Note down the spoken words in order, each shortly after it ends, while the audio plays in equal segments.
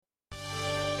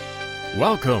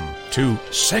Welcome to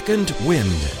Second Wind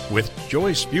with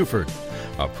Joyce Buford,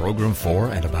 a program for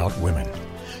and about women.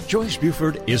 Joyce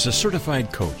Buford is a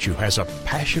certified coach who has a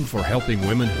passion for helping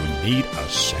women who need a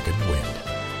second wind.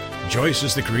 Joyce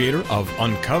is the creator of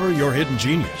Uncover Your Hidden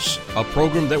Genius, a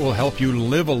program that will help you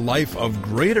live a life of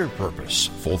greater purpose,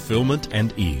 fulfillment,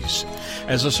 and ease.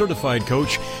 As a certified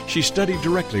coach, she studied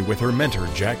directly with her mentor,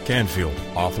 Jack Canfield,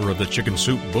 author of the Chicken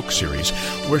Soup book series,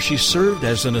 where she served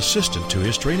as an assistant to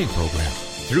his training program.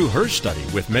 Through her study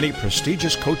with many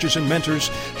prestigious coaches and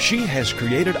mentors, she has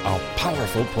created a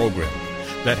powerful program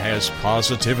that has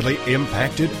positively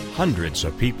impacted hundreds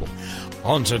of people.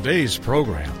 On today's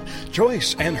program,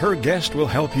 Joyce and her guest will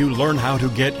help you learn how to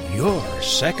get your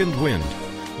second wind.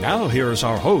 Now here's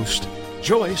our host,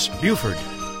 Joyce Buford.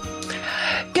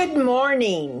 Good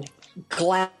morning.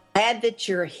 Glad that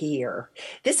you're here.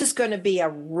 This is going to be a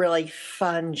really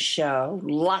fun show.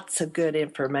 Lots of good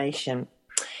information.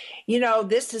 You know,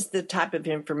 this is the type of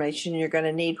information you're going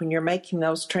to need when you're making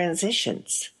those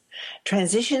transitions.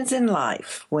 Transitions in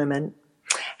life, women,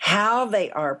 how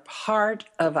they are part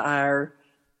of our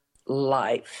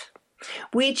life.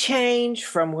 We change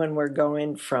from when we're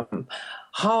going from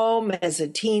home as a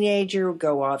teenager,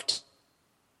 go off to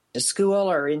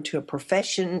school or into a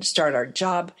profession, start our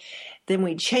job. Then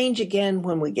we change again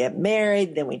when we get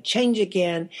married. Then we change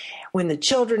again when the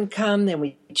children come. Then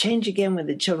we change again when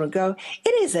the children go.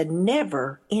 It is a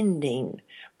never-ending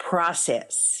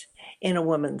process in a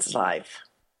woman's life.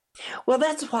 Well,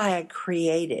 that's why I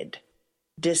created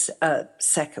this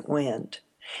second wind,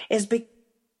 is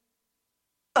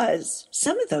because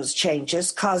some of those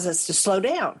changes cause us to slow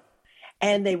down,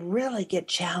 and they really get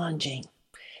challenging.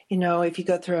 You know, if you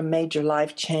go through a major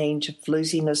life change of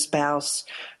losing a spouse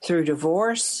through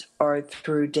divorce or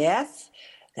through death,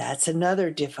 that's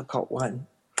another difficult one.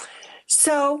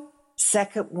 So,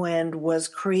 Second Wind was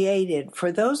created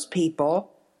for those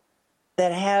people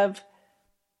that have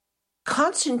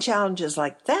constant challenges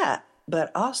like that,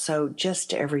 but also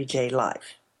just everyday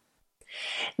life.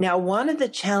 Now, one of the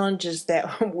challenges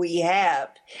that we have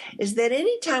is that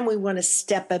anytime we want to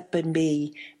step up and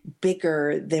be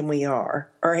bigger than we are,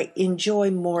 or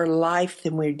enjoy more life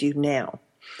than we do now,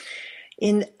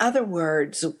 in other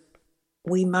words,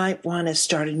 we might want to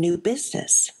start a new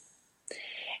business.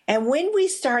 And when we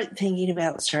start thinking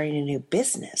about starting a new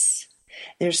business,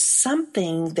 there's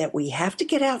something that we have to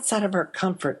get outside of our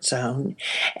comfort zone,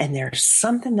 and there's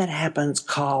something that happens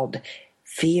called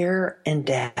fear and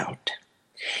doubt.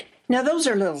 Now, those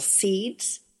are little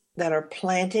seeds that are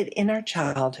planted in our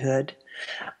childhood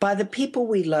by the people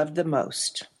we love the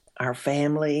most, our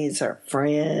families, our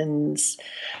friends,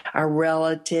 our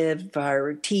relatives,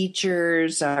 our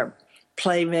teachers, our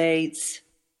playmates,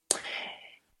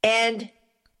 and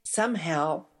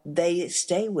somehow they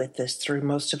stay with us through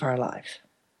most of our life.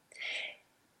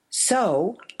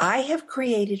 So I have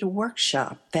created a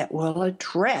workshop that will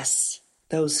address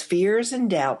those fears and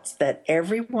doubts that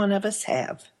every one of us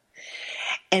have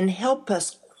and help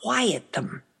us quiet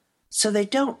them so they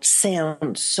don't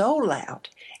sound so loud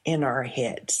in our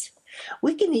heads.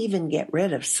 We can even get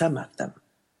rid of some of them.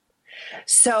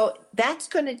 So that's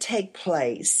going to take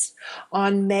place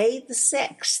on May the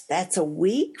 6th. That's a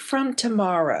week from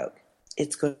tomorrow.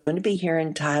 It's going to be here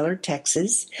in Tyler,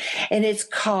 Texas, and it's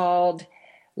called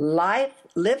Live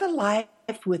a Life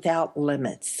Without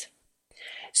Limits,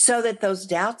 so that those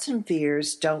doubts and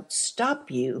fears don't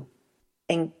stop you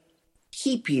and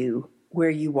keep you where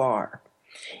you are.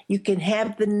 You can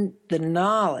have the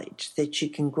knowledge that you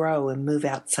can grow and move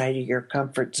outside of your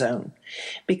comfort zone,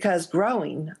 because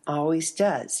growing always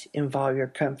does involve your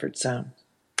comfort zone.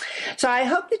 So I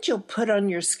hope that you'll put on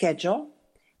your schedule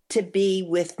to be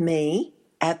with me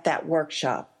at that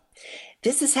workshop.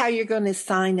 This is how you're going to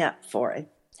sign up for it.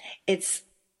 It's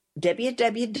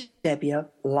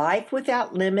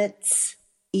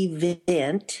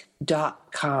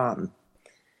www.lifewithoutlimitsevent.com.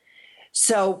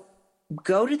 So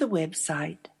go to the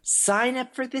website, sign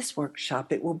up for this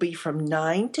workshop. It will be from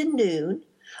 9 to noon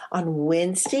on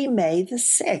Wednesday, May the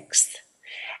 6th.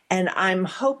 And I'm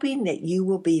hoping that you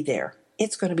will be there.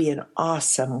 It's going to be an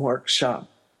awesome workshop.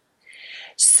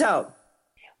 So,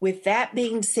 with that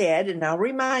being said, and I'll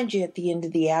remind you at the end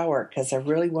of the hour because I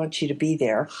really want you to be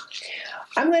there,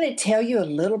 I'm going to tell you a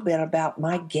little bit about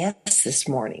my guest this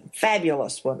morning.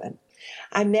 Fabulous woman.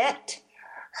 I met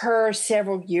her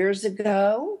several years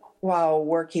ago while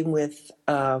working with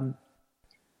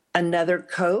another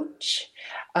coach.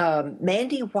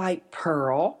 Mande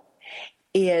White-Pearl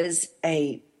is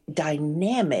a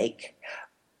dynamic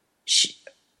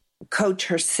coach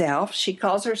herself. She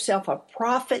calls herself a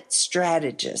profit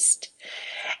strategist.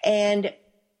 And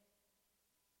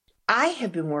I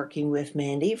have been working with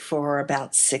Mande for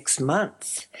about 6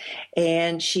 months,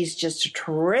 and she's just a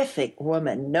terrific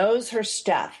woman, knows her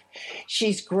stuff.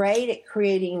 She's great at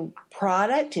creating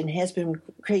product and has been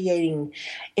creating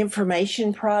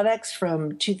information products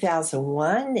from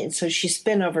 2001. And so she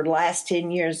spent over the last 10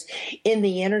 years in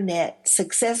the internet,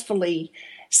 successfully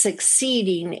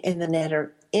succeeding in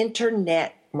the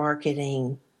internet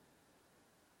marketing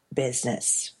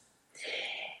business.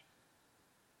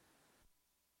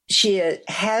 She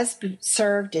has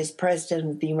served as president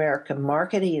of the American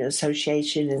Marketing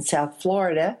Association in South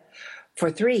Florida for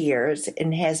 3 years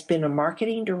and has been a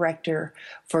marketing director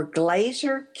for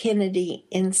Glazer Kennedy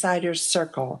Insider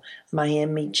Circle,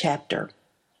 Miami chapter.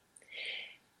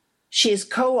 She has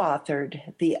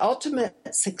co-authored The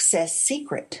Ultimate Success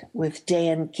Secret with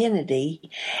Dan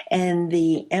Kennedy and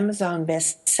the Amazon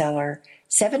bestseller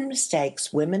 7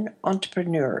 Mistakes Women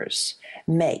Entrepreneurs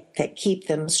Make That Keep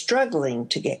Them Struggling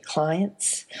to Get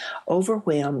Clients,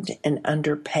 Overwhelmed, and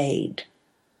Underpaid.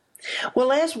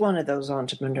 Well, as one of those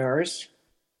entrepreneurs,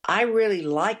 I really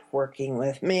like working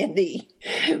with Mande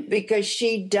because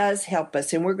she does help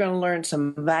us, and we're going to learn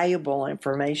some valuable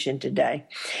information today.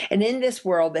 And in this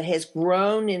world that has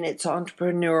grown in its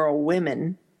entrepreneurial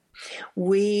women,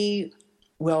 we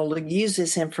will use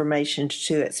this information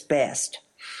to its best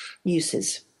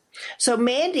uses. So,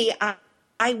 Mande,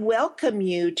 I welcome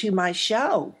you to my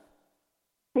show.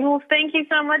 Well, thank you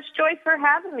so much, Joyce, for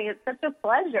having me. It's such a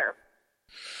pleasure.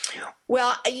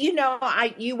 Well,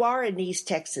 you are an East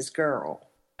Texas girl.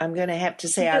 I'm going to have to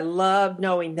say I love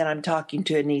knowing that I'm talking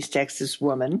to an East Texas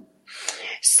woman.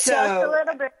 So, just a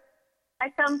little bit. I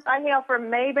hail from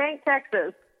Maybank,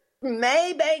 Texas.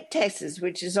 Maybank, Texas,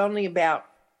 which is only about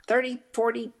 30,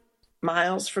 40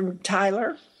 miles from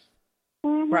Tyler.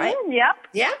 Mm-hmm. Right? Yep.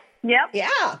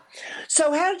 Yeah.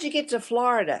 So how did you get to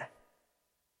Florida?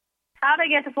 How did I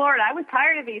get to Florida? I was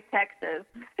tired of East Texas.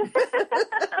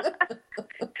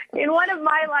 In one of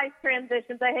my life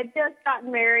transitions, I had just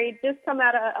gotten married, just come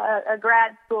out of a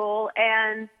grad school,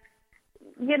 and,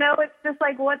 it's just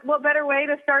like, what better way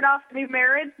to start off a new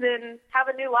marriage than have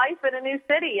a new life in a new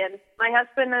city? And my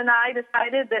husband and I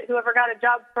decided that whoever got a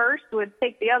job first would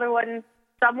take the other one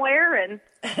somewhere, and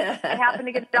I happened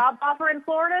to get a job offer in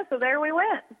Florida, so there we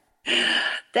went.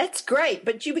 That's great,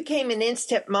 but you became an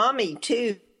instant mommy,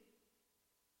 too.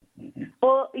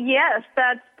 Well, yes,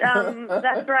 that's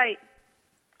right.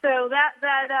 So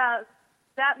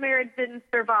that marriage didn't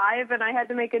survive, and I had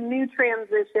to make a new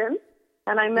transition.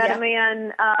 And I met a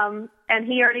man, and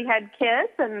he already had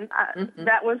kids, and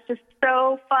that was just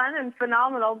so fun and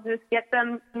phenomenal to just get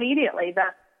them immediately.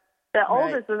 The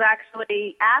oldest was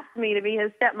actually asked me to be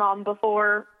his stepmom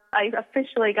before I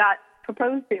officially got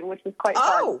proposed to, which was quite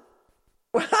fun.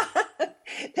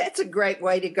 That's a great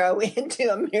way to go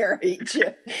into a marriage,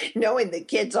 knowing the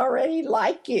kids already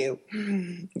like you.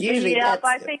 Usually, I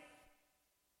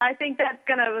think that's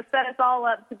going to set us all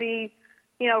up to be,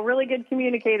 really good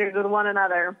communicators with one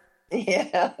another.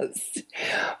 Yes.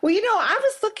 Well, I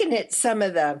was looking at some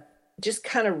of just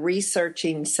kind of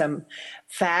researching some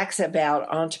facts about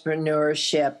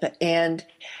entrepreneurship, and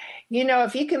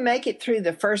if you can make it through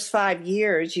the first 5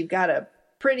 years, you've got a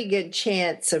pretty good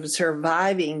chance of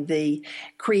surviving the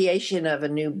creation of a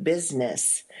new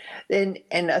business. And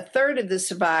a third of the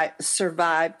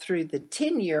survived through the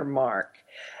 10-year mark.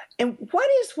 And what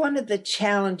is one of the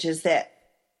challenges that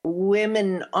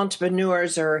women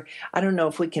entrepreneurs, or I don't know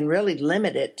if we can really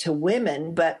limit it to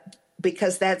women, but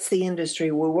because that's the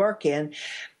industry we work in,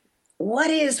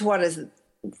 what is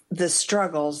the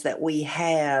struggles that we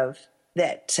have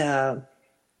that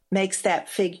makes that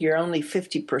figure only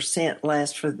 50%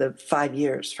 last for the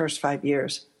first 5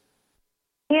 years?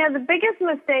 Yeah, the biggest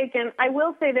mistake, and I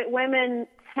will say that women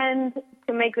tend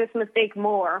to make this mistake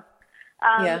more,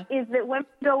 is that women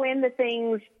go into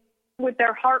things with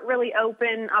their heart really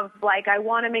open of like, I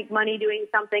want to make money doing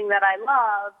something that I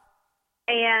love,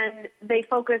 and they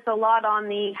focus a lot on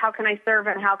the how can I serve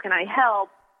and how can I help,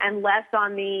 and less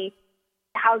on the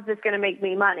how's this going to make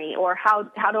me money, or how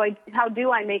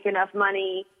do I make enough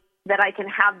money that I can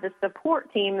have the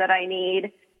support team that I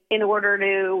need in order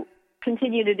to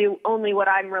continue to do only what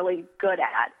I'm really good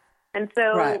at. And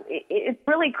so it's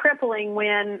really crippling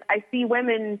when I see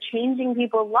women changing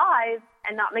people's lives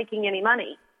and not making any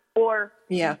money, or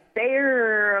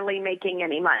barely making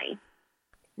any money.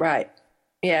 Right.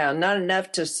 Yeah, not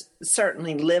enough to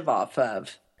certainly live off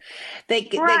of.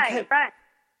 Right.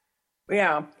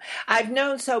 Yeah, I've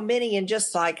known so many, and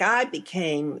just like I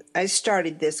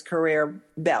started this career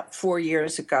about 4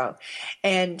 years ago,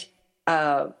 and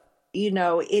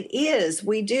it is.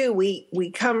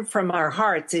 We come from our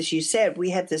hearts, as you said.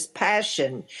 We have this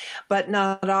passion, but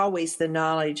not always the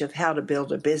knowledge of how to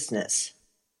build a business.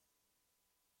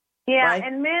 Yeah, right?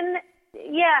 and men,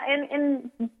 and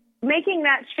making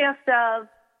that shift of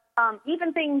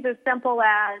even things as simple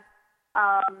as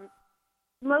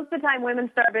most of the time women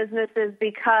start businesses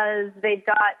because they've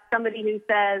got somebody who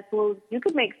says, well, you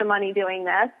could make some money doing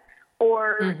this,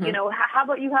 or, how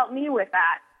about you help me with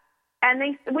that?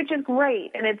 And which is great,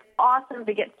 and it's awesome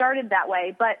to get started that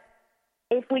way. But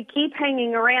if we keep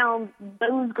hanging around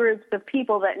those groups of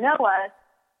people that know us,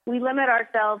 we limit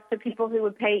ourselves to people who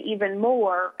would pay even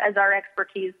more as our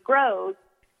expertise grows.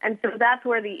 And so that's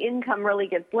where the income really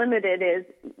gets limited is,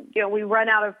 we run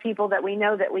out of people that we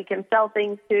know that we can sell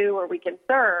things to or we can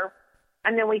serve.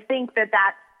 And then we think that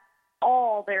that's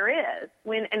all there is.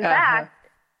 When in fact,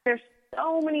 there's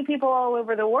so many people all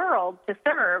over the world to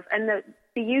serve. And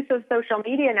the use of social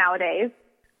media nowadays,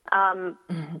 and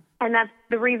that's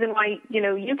the reason why,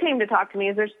 you came to talk to me,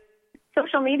 is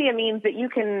social media means that you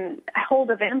can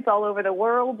hold events all over the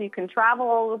world. You can travel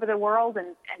all over the world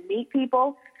and meet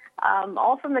people.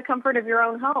 All from the comfort of your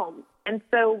own home. And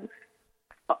so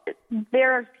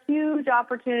there's huge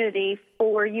opportunity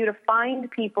for you to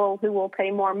find people who will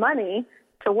pay more money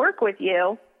to work with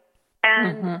you.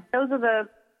 And there's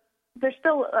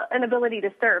still an ability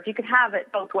to serve. You can have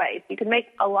it both ways. You can make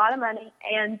a lot of money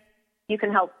and you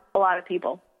can help a lot of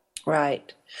people.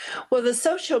 Right. Well, the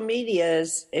social media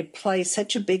it plays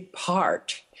such a big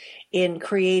part in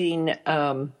creating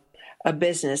a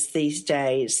business these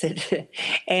days.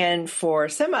 And for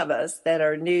some of us that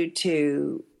are new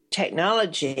to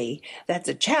technology, that's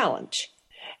a challenge.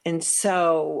 And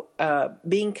so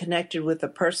being connected with a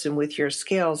person with your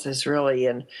skills is really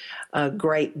a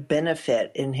great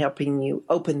benefit in helping you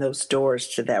open those doors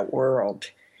to that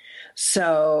world.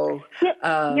 So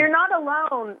you're not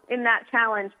alone in that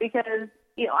challenge because,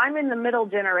 I'm in the middle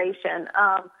generation.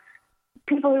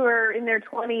 People who are in their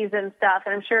 20s and stuff,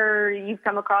 and I'm sure you've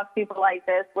come across people like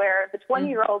this, where the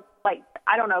 20-year-olds,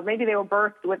 I don't know, maybe they were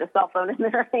birthed with a cell phone in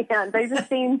their hand. They just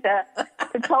seem to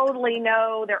totally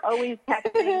know. They're always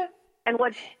texting. And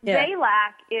what they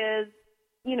lack is,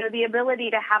 the ability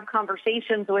to have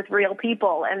conversations with real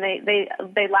people. And they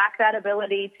lack that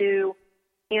ability to,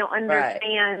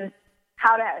 understand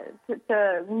how to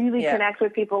really connect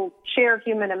with people, share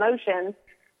human emotions.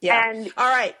 Yeah. And all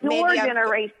right, your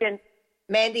generation...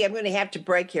 Mandy, I'm going to have to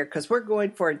break here because we're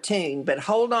going for a tune, but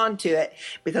hold on to it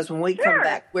because when we come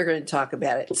back, we're going to talk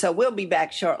about it. So we'll be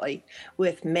back shortly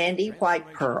with Mande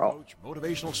White-Pearl. Coach,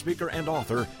 motivational speaker and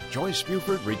author Joyce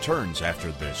Buford returns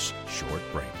after this short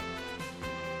break.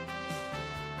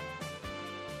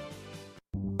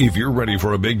 If you're ready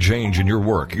for a big change in your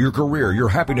work, your career, your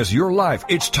happiness, your life,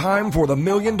 it's time for the $1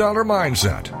 Million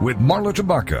Mindset with Marla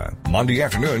Tabaka. Monday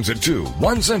afternoons at 2,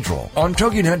 1 Central on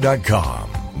TogiNet.com.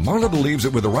 Marla believes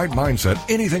that with the right mindset,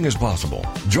 anything is possible.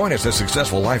 Join us as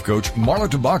successful life coach Marla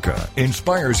Tabaka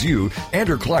inspires you and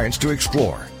her clients to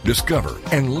explore, discover,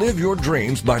 and live your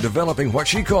dreams by developing what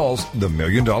she calls the $1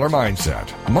 Million Mindset.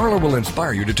 Marla will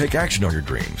inspire you to take action on your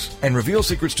dreams and reveal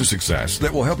secrets to success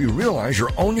that will help you realize your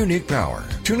own unique power.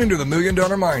 Tune into the $1 Million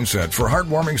Mindset for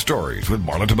heartwarming stories with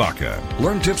Marla Tabaka.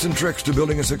 Learn tips and tricks to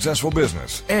building a successful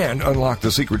business and unlock the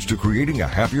secrets to creating a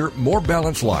happier, more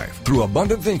balanced life through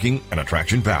abundant thinking and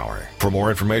attraction power. For more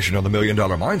information on the $1 Million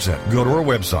Mindset, go to our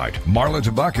website,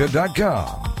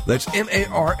 marlatabaka.com. That's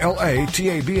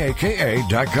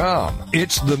MarlaTabaka.com.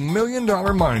 It's the $1 Million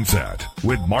Mindset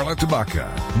with Marla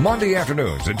Tabaka. Monday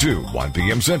afternoons at 2, 1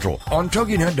 p.m. Central on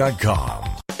TogiNet.com.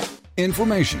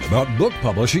 Information about book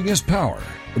publishing is power.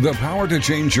 The power to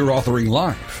change your authoring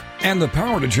life. And the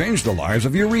power to change the lives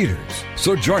of your readers.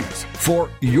 So join us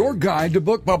for Your Guide to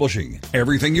Book Publishing.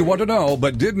 Everything you want to know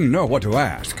but didn't know what to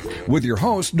ask. With your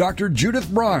host, Dr. Judith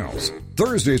Briles.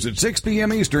 Thursdays at 6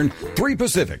 p.m. Eastern, 3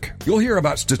 Pacific. You'll hear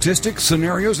about statistics,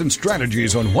 scenarios, and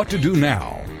strategies on what to do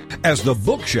now. As the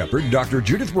book shepherd, Dr.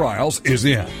 Judith Briles is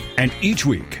in. And each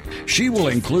week, she will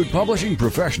include publishing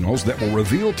professionals that will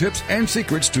reveal tips and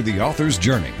secrets to the author's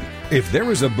journey. If there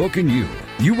is a book in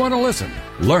you want to listen,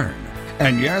 learn,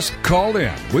 and yes, call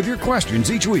in with your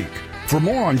questions each week. For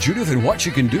more on Judith and what she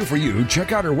can do for you,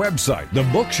 check out her website,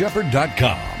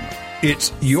 thebookshepherd.com.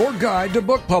 It's your guide to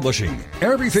book publishing.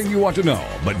 Everything you want to know,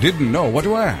 but didn't know what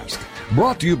to ask.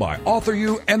 Brought to you by Author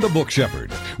You and The Book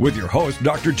Shepherd, with your host,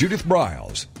 Dr. Judith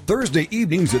Briles. Thursday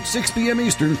evenings at 6 p.m.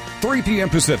 Eastern, 3 p.m.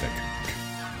 Pacific.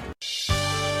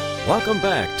 Welcome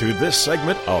back to this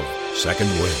segment of Second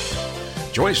Wind.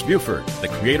 Joyce Buford, the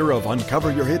creator of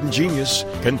Uncover Your Hidden Genius,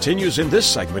 continues in this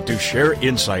segment to share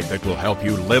insight that will help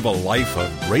you live a life of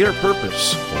greater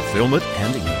purpose, fulfillment,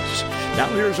 and ease. Now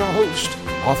here's our host,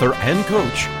 author and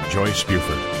coach, Joyce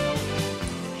Buford.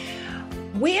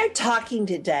 We're talking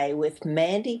today with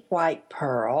Mande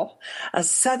White-Pearl, a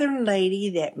Southern lady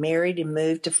that married and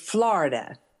moved to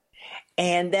Florida.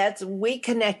 And we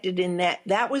connected in that.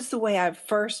 That was the way I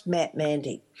first met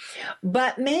Mande.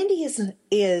 But Mande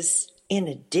is in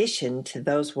addition to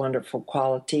those wonderful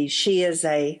qualities, she is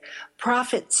a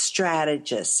profit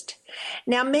strategist.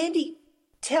 Now, Mande,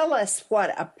 tell us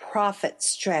what a profit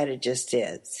strategist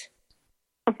is.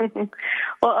 Well,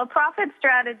 a profit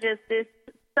strategist is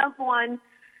someone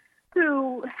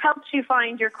who helps you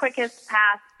find your quickest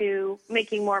path to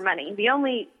making more money.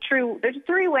 There's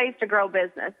three ways to grow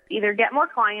business. Either get more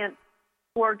clients,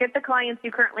 or get the clients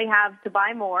you currently have to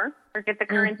buy more, or get the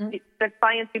clients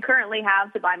you currently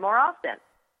have to buy more often.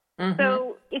 Mm-hmm.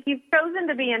 So if you've chosen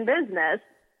to be in business,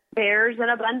 there's an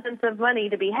abundance of money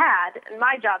to be had, and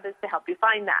my job is to help you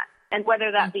find that. And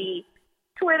whether that be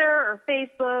Twitter or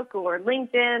Facebook or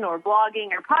LinkedIn or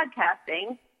blogging or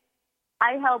podcasting,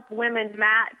 I help women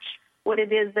match what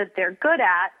it is that they're good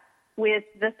at with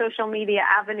the social media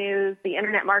avenues, the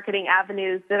internet marketing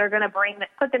avenues that are going to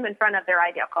put them in front of their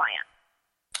ideal client.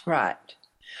 Right.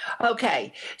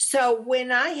 Okay. So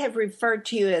when I have referred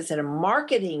to you as a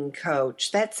marketing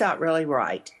coach, that's not really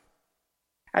right.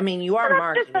 I mean, you are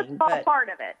marketing. That's just a small part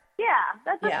of it. Yeah,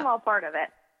 that's a small part of it.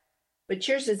 But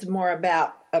yours is more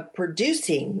about a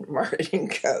producing marketing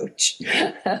coach.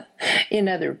 In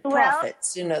other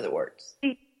words.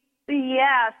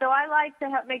 Yeah, so I like to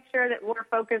make sure that we're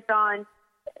focused on,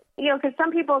 because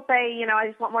some people say, I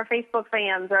just want more Facebook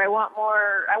fans, or I want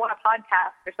a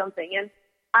podcast or something. And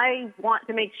I want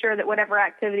to make sure that whatever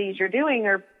activities you're doing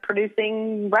are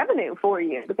producing revenue for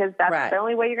you, because that's the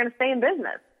only way you're going to stay in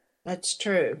business. That's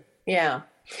true. Yeah.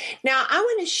 Now, I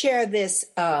want to share this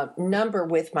number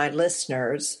with my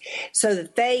listeners so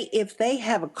that if they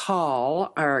have a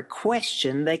call or a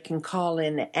question, they can call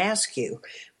in and ask you,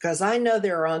 because I know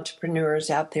there are entrepreneurs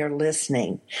out there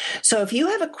listening. So if you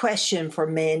have a question for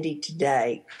Mande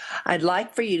today, I'd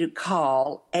like for you to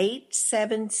call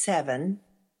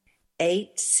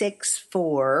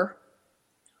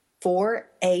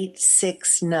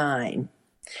 877-864-4869.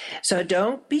 So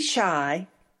don't be shy.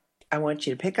 I want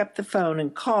you to pick up the phone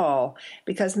and call,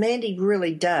 because Mande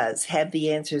really does have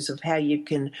the answers of how you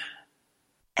can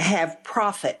have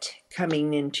profit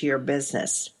coming into your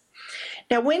business.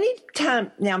 Now,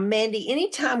 Mande,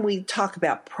 anytime we talk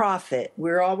about profit,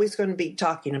 we're always going to be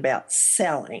talking about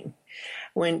selling.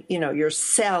 When, you're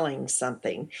selling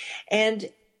something. And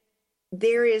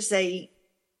there is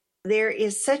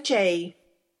such a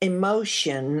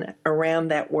emotion around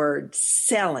that word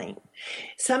selling.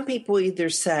 Some people either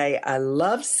say, I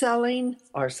love selling,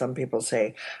 or some people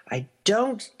say, I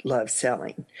don't love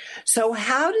selling. So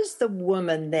how does the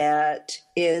woman that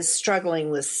is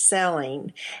struggling with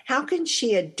selling, how can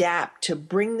she adapt to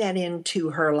bring that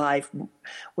into her life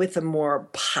with a more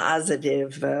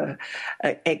positive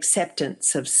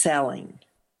acceptance of selling?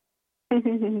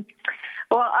 Well,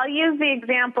 I'll use the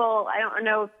example. I don't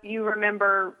know if you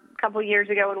remember a couple years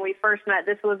ago when we first met.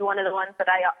 This was one of the ones that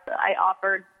I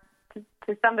offered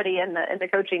to somebody in the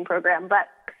coaching program. But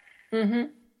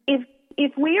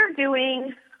if we are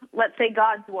doing, let's say,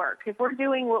 God's work, if we're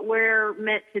doing what we're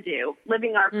meant to do,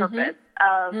 living our purpose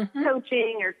of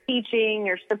coaching or teaching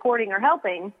or supporting or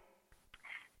helping,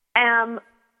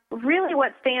 really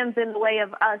what stands in the way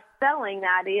of us selling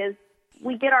that is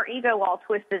we get our ego all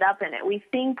twisted up in it. We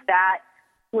think that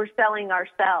we're selling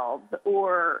ourselves,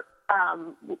 or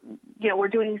we're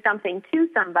doing something to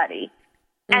somebody.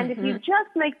 And if you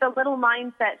just make the little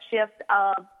mindset shift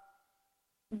of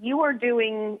you are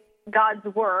doing God's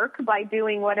work by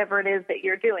doing whatever it is that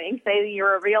you're doing, say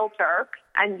you're a realtor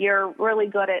and you're really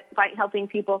good at helping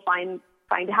people find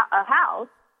a house,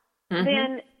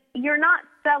 then you're not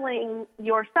selling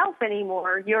yourself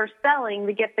anymore. You're selling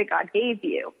the gift that God gave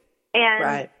you.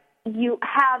 And you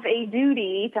have a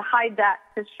duty to hide that,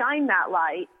 to shine that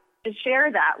light, to share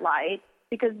that light,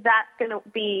 because that's going to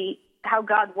be how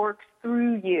God works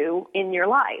through you in your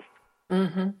life.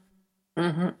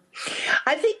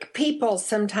 I think people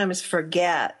sometimes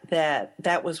forget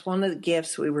that was one of the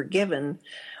gifts we were given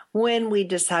when we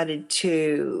decided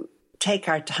to take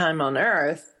our time on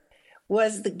earth,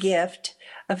 was the gift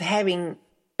of having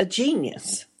a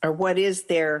genius, or what is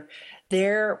their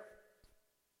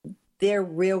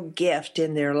real gift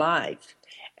in their life.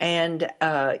 And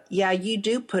you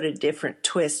do put a different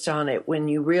twist on it when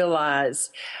you realize,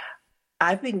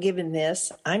 I've been given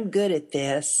this, I'm good at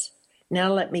this,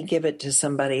 now let me give it to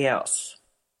somebody else.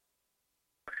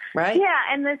 Right? Yeah,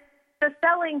 and the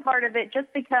selling part of it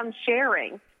just becomes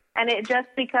sharing. And it just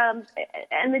becomes,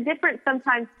 and the difference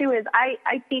sometimes too is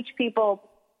I teach people,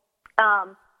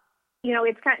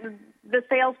 it's kind of, the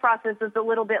sales process is a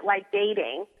little bit like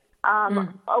dating.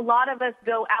 A lot of us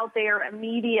go out there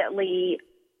immediately,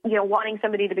 wanting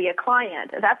somebody to be a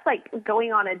client. That's like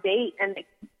going on a date and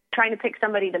trying to pick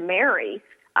somebody to marry.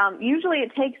 Usually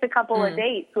it takes a couple of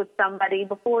dates with somebody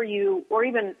before you, or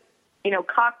even,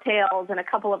 cocktails and a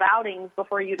couple of outings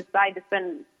before you decide to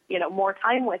spend, more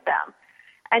time with them.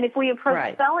 And if we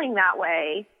approach selling that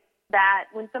way, that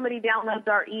when somebody downloads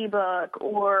our ebook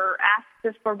or asks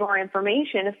us for more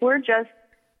information, if we're just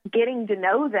getting to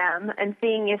know them and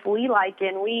seeing if we like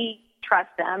and we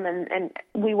trust them and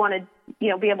we want to,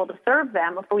 be able to serve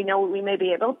them, if we know we may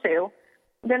be able to,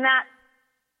 then that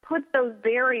puts those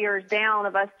barriers down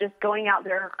of us just going out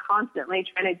there constantly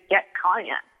trying to get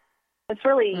clients. It's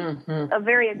really a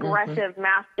very aggressive,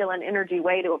 masculine energy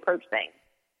way to approach things.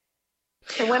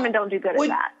 And women don't do good at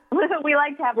that. We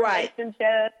like to have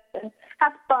relationships and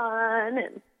have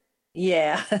fun.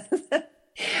 Yeah.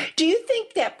 Do you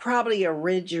think that probably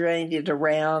originated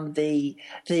around the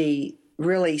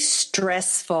really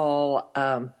stressful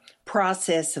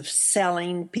process of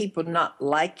selling, people not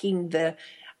liking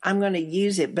I'm going to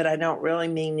use it, but I don't really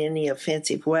mean any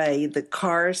offensive way, the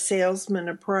car salesman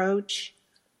approach?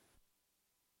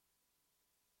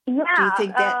 Yeah. Do you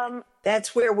think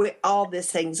that's where all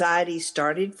this anxiety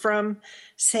started from,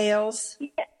 sales?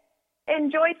 Yeah.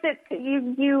 And Joyce,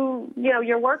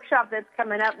 your workshop that's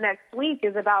coming up next week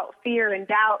is about fear and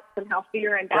doubts and how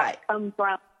fear and doubts come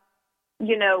from,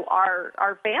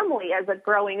 our family as a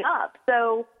growing up.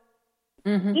 So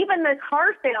even the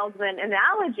car salesman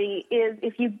analogy is,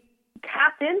 if you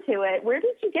tapped into it, where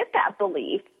did you get that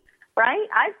belief? Right?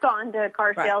 I've gone to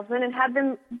car salesmen and had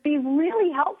them be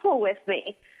really helpful with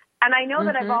me. And I know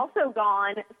that I've also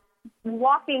gone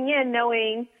walking in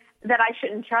knowing that I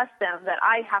shouldn't trust them, that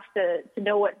I have to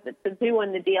know what to do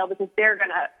in the deal because they're going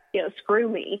to, screw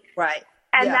me. Right.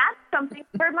 And that's something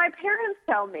where my parents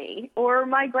tell me or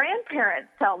my grandparents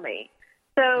tell me.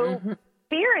 So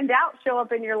fear and doubt show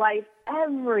up in your life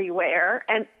everywhere,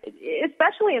 and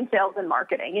especially in sales and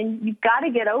marketing. And you've got to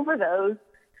get over those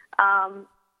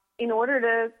in order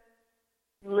to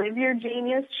live your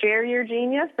genius, share your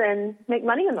genius, and make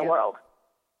money in the world.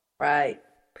 Right.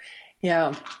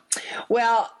 Yeah.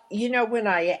 Well, when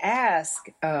I ask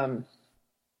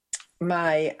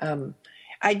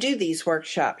I do these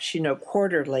workshops,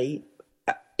 quarterly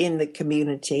in the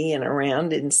community and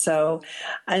around. And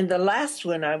the last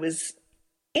one I was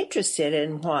interested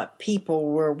in what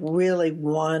people were really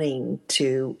wanting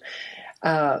to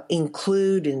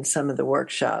include in some of the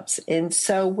workshops. And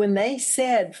so when they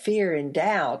said fear and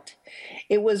doubt,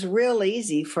 it was real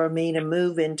easy for me to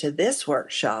move into this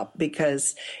workshop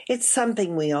because it's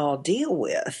something we all deal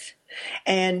with.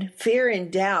 And fear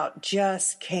and doubt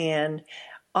just can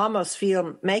almost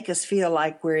make us feel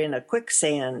like we're in a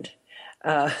quicksand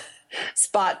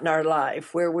spot in our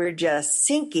life where we're just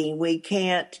sinking. We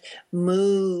can't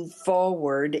move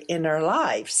forward in our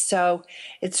life. So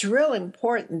it's real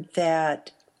important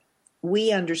that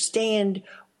we understand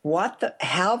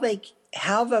how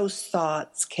those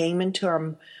thoughts came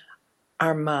into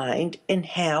our mind and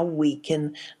how we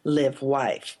can live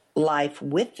life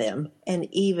with them and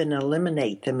even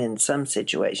eliminate them in some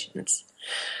situations.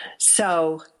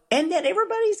 So, and that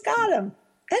everybody's got them.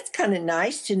 That's kind of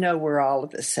nice to know we're all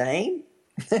the same.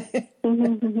 Yeah,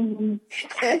 and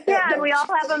we all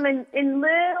have them in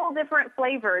little different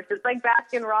flavors. It's like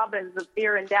Baskin Robbins of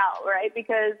fear and doubt, right?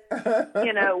 Because,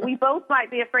 we both might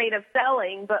be afraid of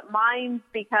selling, but mine's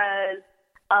because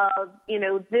of,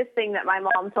 this thing that my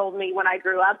mom told me when I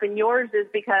grew up, and yours is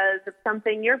because of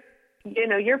something your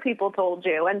people told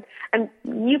you. And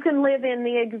you can live in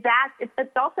the exact,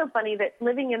 it's also funny that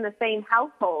living in the same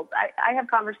household, I have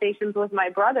conversations with my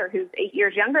brother who's 8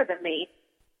 years younger than me,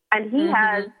 and he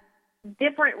has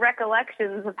different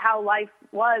recollections of how life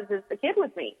was as a kid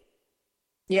with me.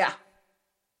 Yeah.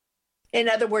 In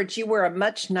other words, you were a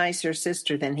much nicer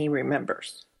sister than he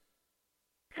remembers.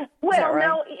 Well, right?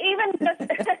 No,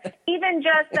 even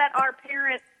just that our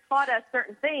parents taught us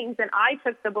certain things, and I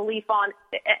took the belief on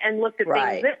and looked at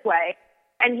things this way,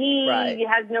 and he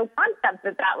has no concept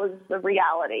that was the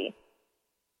reality.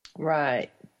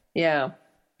 Right. Yeah.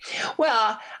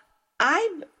 Well,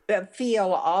 I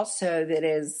feel also that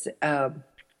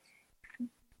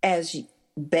as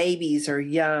babies or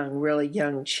really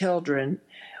young children,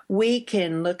 we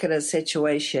can look at a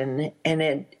situation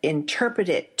and interpret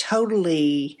it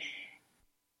totally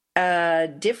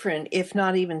different, if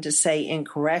not even to say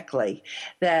incorrectly,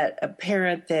 that a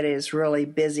parent that is really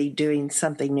busy doing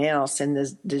something else and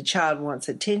the child wants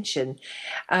attention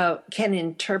can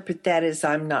interpret that as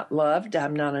I'm not loved,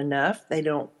 I'm not enough, they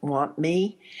don't want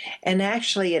me. And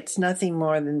actually, it's nothing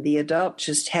more than the adult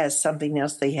just has something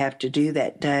else they have to do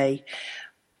that day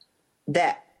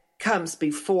that comes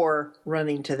before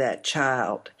running to that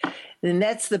child. And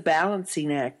that's the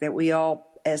balancing act that we all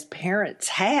as parents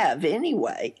have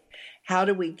anyway. How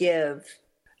do we give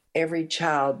every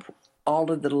child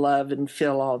all of the love and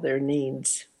fill all their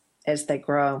needs as they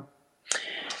grow?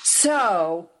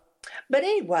 So, but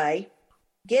anyway,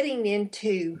 getting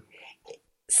into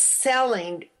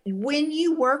selling, when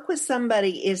you work with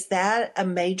somebody, is that a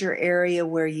major area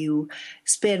where you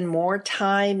spend more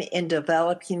time in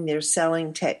developing their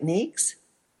selling techniques?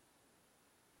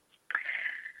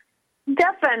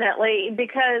 Definitely,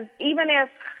 because even if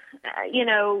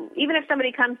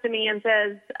somebody comes to me and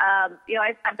says,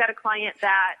 I've got a client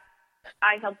that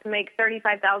I helped make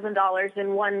 $35,000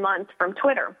 in 1 month from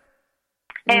Twitter.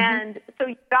 Mm-hmm. And so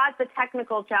you've got the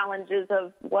technical challenges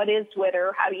of what is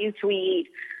Twitter, how do you tweet,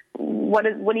 what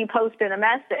do you post in a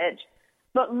message?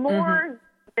 But more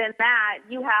than that,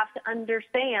 you have to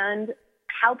understand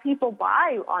how people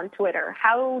buy on Twitter.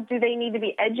 How do they need to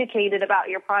be educated about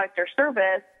your product or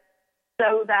service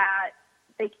so that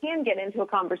they can get into a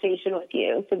conversation with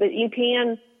you, so that you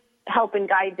can help and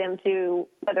guide them to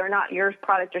whether or not your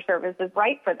product or service is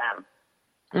right for them.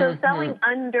 So selling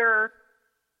under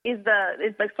is the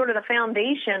sort of the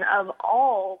foundation of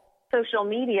all social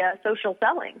media, social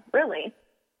selling, really.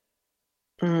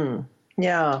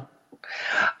 Yeah.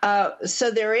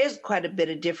 So there is quite a bit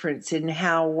of difference in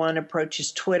how one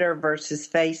approaches Twitter versus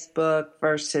Facebook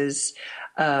versus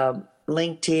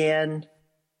LinkedIn.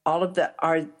 All of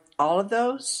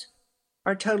those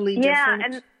are totally different? Yeah,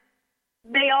 and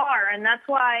they are. And that's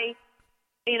why,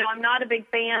 I'm not a big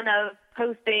fan of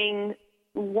posting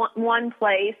one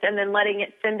place and then letting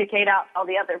it syndicate out to all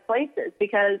the other places,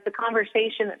 because the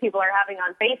conversation that people are having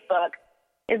on Facebook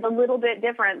is a little bit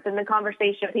different than the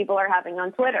conversation people are having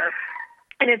on Twitter.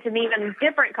 And it's an even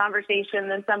different conversation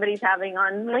than somebody's having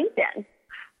on LinkedIn,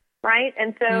 right?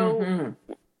 And so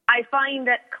I find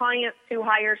that clients who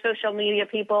hire social media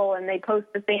people and they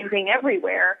post the same thing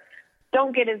everywhere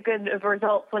don't get as good of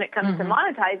results when it comes to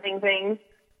monetizing things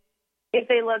if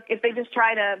they just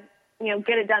try to,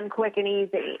 get it done quick and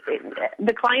easy.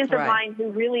 The clients of mine who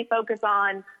really focus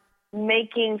on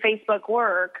making Facebook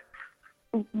work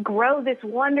grow this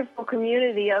wonderful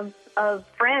community of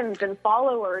friends and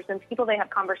followers and people they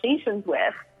have conversations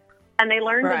with, and they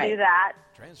learn to do that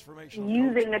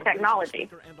using the technology.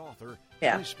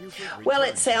 Yeah. Well,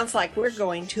 it sounds like we're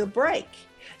going to a break,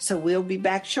 so we'll be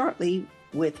back shortly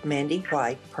with Mande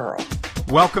White-Pearl.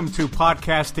 Welcome to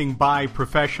Podcasting by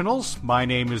Professionals. My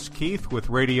name is Keith with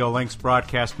Radio Links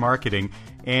Broadcast Marketing,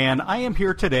 and I am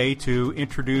here today to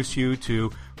introduce you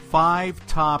to 5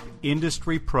 top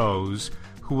industry pros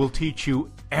who will teach you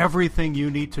everything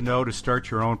you need to know to start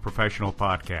your own professional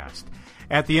podcast.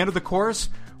 At the end of the course,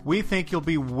 we think you'll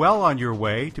be well on your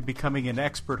way to becoming an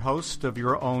expert host of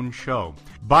your own show.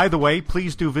 By the way,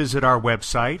 please do visit our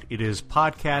website. It is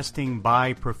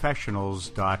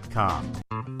podcastingbyprofessionals.com.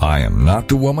 I am not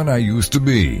the woman I used to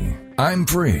be. I'm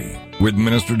free with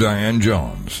Minister Diane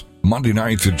Jones. Monday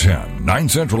nights at 10, 9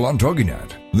 Central on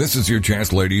TogiNet. This is your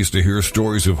chance, ladies, to hear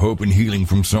stories of hope and healing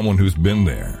from someone who's been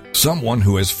there. Someone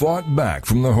who has fought back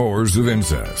from the horrors of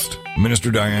incest. Minister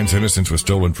Diane's innocence was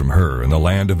stolen from her in the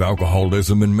land of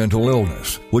alcoholism and mental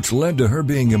illness, which led to her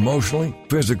being emotionally,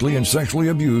 physically, and sexually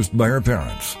abused by her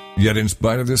parents. Yet in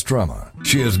spite of this trauma,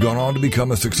 she has gone on to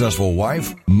become a successful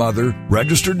wife, mother,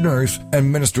 registered nurse,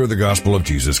 and minister of the gospel of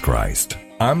Jesus Christ.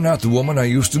 I'm not the woman I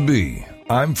used to be.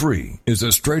 I'm Free is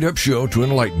a straight-up show to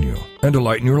enlighten you and to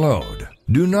lighten your load.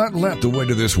 Do not let the weight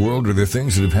of this world or the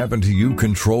things that have happened to you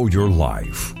control your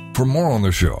life. For more on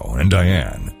the show and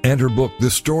Diane and her book, The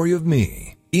Story of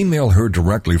Me, email her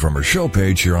directly from her show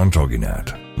page here on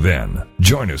TogiNet. Then,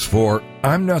 join us for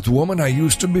I'm Not the Woman I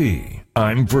Used to Be.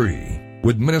 I'm Free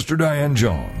with Minister Diane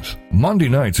Jones. Monday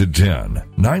nights at 10,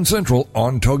 9 Central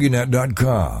on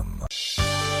TogiNet.com.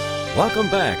 Welcome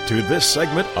back to this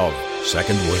segment of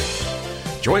Second Wind.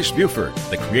 Joyce Buford,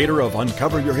 the creator of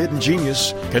Uncover Your Hidden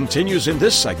Genius, continues in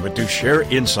this segment to share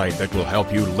insight that will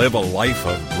help you live a life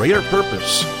of greater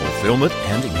purpose, fulfillment,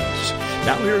 and ease.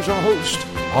 Now here's our host,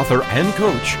 author and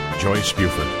coach, Joyce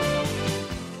Buford.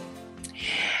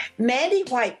 Mande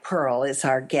White-Pearl is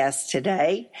our guest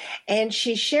today, and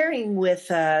she's sharing with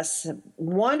us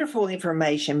wonderful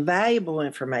information, valuable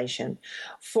information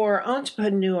for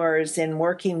entrepreneurs in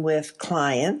working with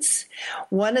clients.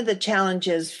 One of the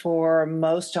challenges for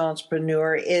most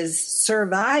entrepreneurs is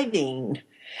surviving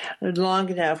long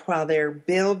enough while they're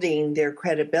building their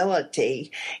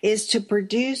credibility is to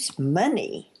produce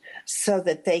money so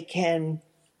that they can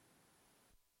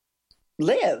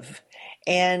live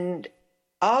and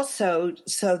also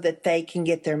so that they can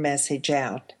get their message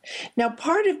out. Now,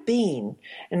 part of being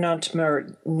an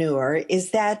entrepreneur is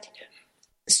that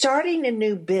starting a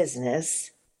new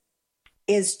business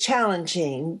is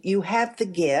challenging. You have the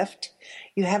gift.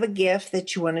 You have a gift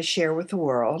that you want to share with the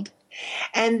world.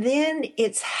 And then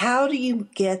it's how do you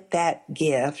get that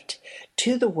gift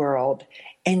to the world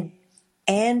and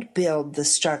build the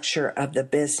structure of the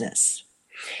business.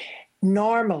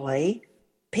 Normally,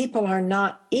 people are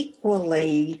not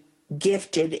equally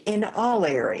gifted in all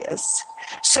areas.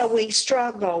 So we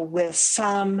struggle with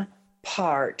some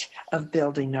part of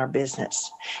building our business.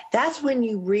 That's when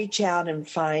you reach out and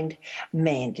find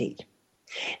Mande.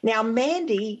 Now,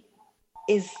 Mande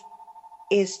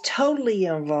is totally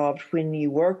involved when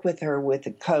you work with her with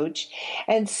a coach.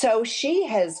 And so she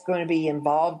is going to be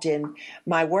involved in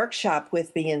my workshop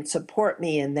with me and support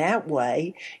me in that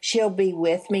way. She'll be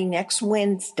with me next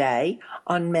Wednesday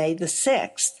on May the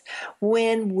 6th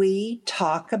when we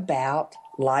talk about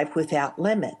life without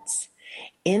limits.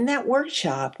 In that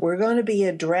workshop, we're going to be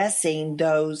addressing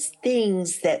those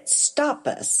things that stop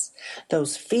us,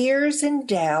 those fears and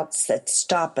doubts that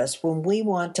stop us when we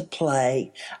want to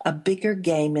play a bigger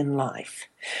game in life.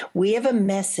 We have a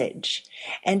message,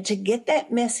 and to get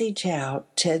that message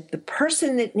out to the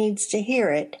person that needs to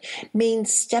hear it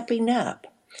means stepping up,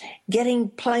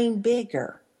 playing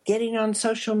bigger, getting on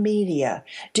social media,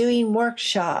 doing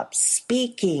workshops,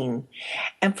 speaking.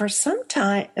 And for some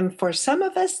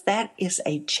of us, that is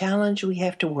a challenge we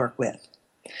have to work with.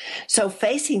 So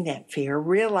facing that fear,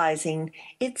 realizing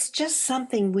it's just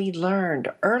something we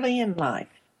learned early in life,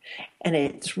 and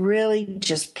it's really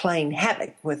just playing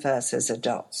havoc with us as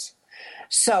adults.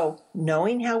 So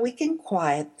knowing how we can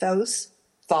quiet those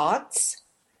thoughts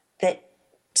that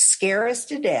scare us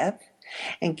to death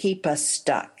and keep us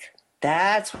stuck.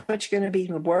 That's what you're going to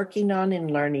be working on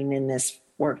and learning in this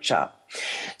workshop.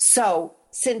 So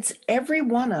since every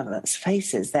one of us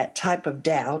faces that type of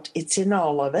doubt, it's in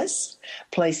all of us,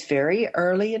 placed very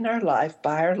early in our life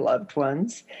by our loved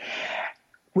ones,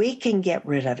 we can get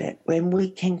rid of it when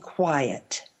we can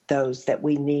quiet those that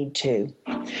we need to.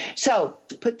 So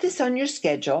put this on your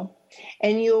schedule,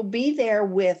 and you'll be there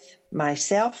with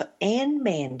myself and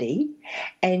Mande,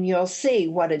 and you'll see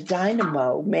what a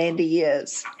dynamo Mande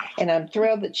is. And I'm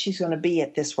thrilled that she's going to be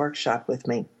at this workshop with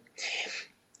me.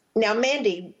 Now,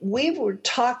 Mande, we were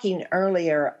talking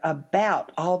earlier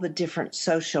about all the different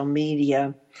social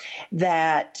media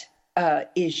that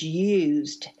is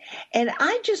used, and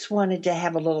I just wanted to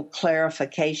have a little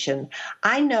clarification.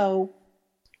 I know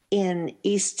in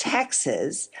East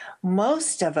Texas,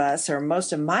 most of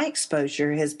my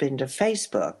exposure has been to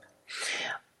Facebook.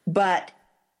 But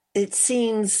it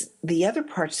seems the other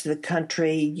parts of the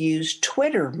country use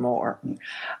Twitter more.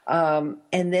 And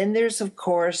then there's, of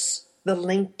course, the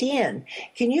LinkedIn.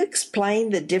 Can you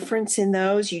explain the difference in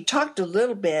those? You talked a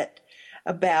little bit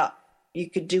about you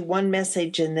could do one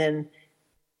message and then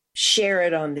share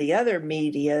it on the other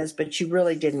medias, but you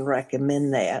really didn't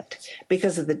recommend that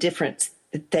because of the difference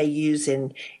that they use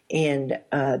in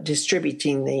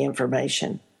distributing the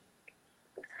information.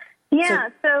 Yeah,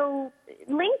 so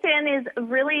LinkedIn is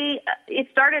really, it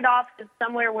started off as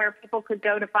somewhere where people could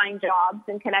go to find jobs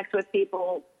and connect with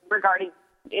people regarding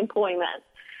employment.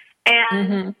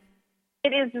 And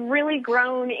it has really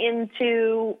grown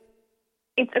into,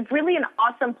 it's really an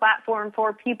awesome platform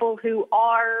for people who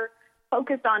are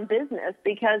focused on business,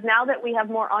 because now that we have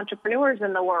more entrepreneurs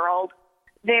in the world,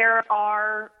 they're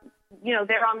on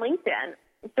LinkedIn.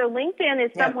 So LinkedIn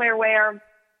is somewhere where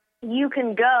you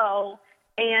can go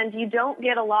and you don't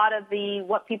get a lot of the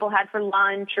what people had for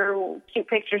lunch or cute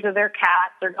pictures of their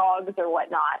cats or dogs or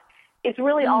whatnot. It's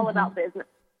really all about business.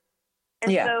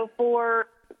 And so for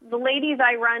the ladies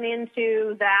I run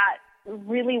into that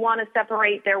really want to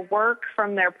separate their work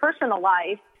from their personal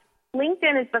life,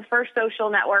 LinkedIn is the first social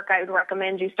network I would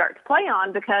recommend you start to play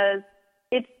on, because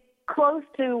it's close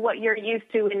to what you're used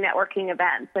to in networking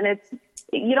events. And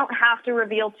you don't have to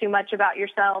reveal too much about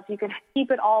yourself. You can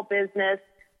keep it all business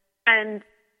and,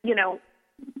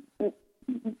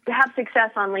 have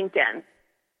success on LinkedIn.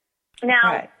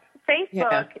 Now,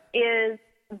 Facebook is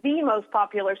the most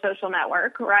popular social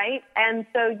network, right? And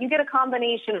so you get a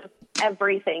combination of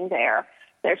everything there.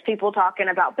 There's people talking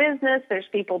about business. There's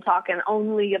people talking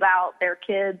only about their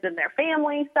kids and their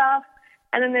family stuff.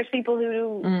 And then there's people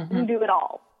who do it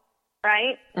all,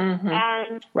 right?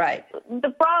 And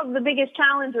the biggest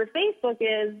challenge with Facebook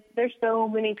is there's so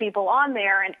many people on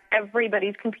there and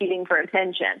everybody's competing for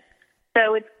attention.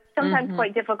 So it's sometimes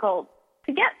quite difficult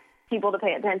to get people to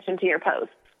pay attention to your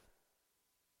posts.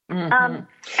 And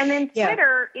then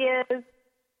Twitter is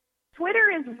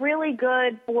really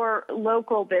good for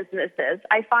local businesses.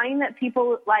 I find that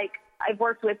people, like, I've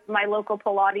worked with my local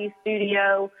Pilates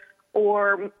studio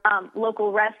or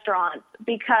local restaurants,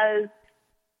 because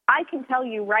I can tell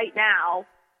you right now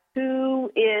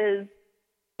who is,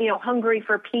 hungry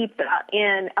for pizza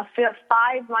in a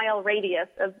 5-mile radius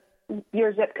of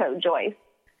your zip code, Joyce.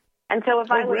 And so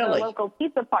if I was a local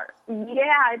pizza parlor,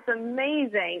 it's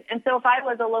amazing. And so if I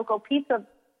was a local pizza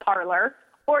parlor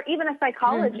or even a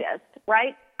psychologist,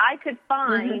 right, I could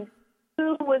find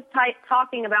who was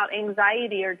talking about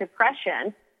anxiety or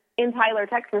depression in Tyler,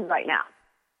 Texas right now.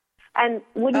 And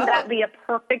wouldn't that be a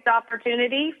perfect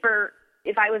opportunity for,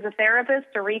 if I was a therapist,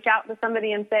 to reach out to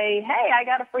somebody and say, hey, I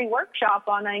got a free workshop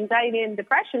on anxiety and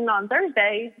depression on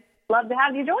Thursday. Love to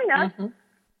have you join us.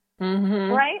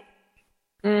 Right?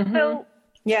 So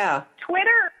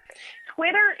Twitter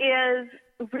is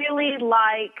really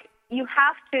like, you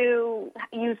have to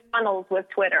use funnels with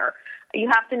Twitter. You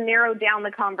have to narrow down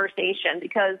the conversation,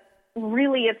 because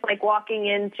really it's like walking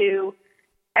into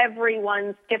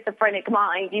everyone's schizophrenic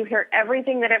mind. You hear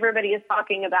everything that everybody is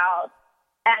talking about,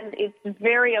 and it's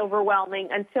very overwhelming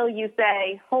until you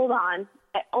say, hold on,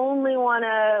 I only want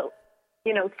to,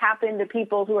 tap into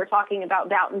people who are talking about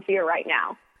doubt and fear right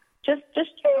now. Just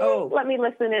let me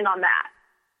listen in on that.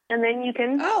 And then you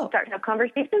can start to have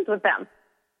conversations with them.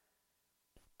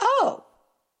 Oh,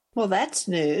 well, that's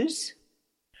news.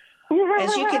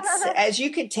 As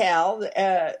you could tell,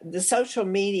 the social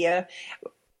media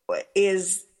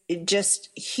is just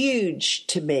huge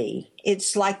to me.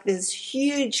 It's like this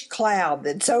huge cloud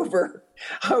that's over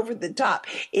the top.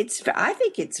 I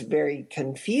think it's very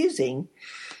confusing,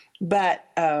 but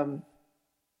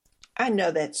I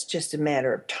know that's just a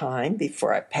matter of time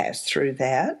before I pass through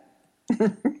that.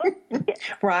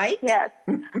 Right? Yes.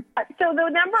 So the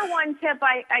number one tip,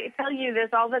 I tell you this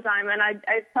all the time, and I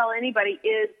tell anybody,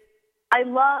 is I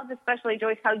love, especially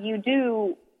Joyce, how you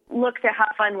do look to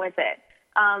have fun with it.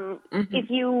 If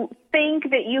you think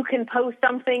that you can post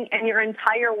something and your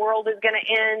entire world is going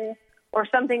to end or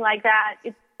something like that,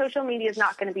 social media is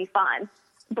not going to be fun.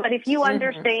 But if you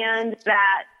understand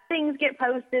that things get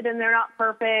posted and they're not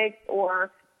perfect,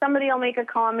 or somebody will make a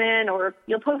comment, or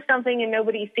you'll post something and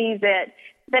nobody sees it,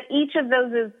 that each of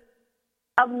those is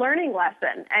a learning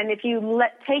lesson. And if you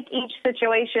take each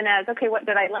situation as, okay, what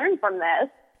did I learn from this?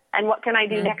 And what can I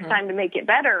do next time to make it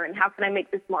better? And how can I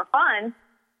make this more fun?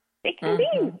 It can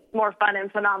be more fun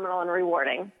and phenomenal and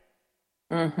rewarding.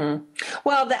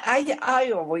 Well,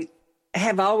 I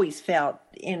have always felt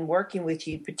in working with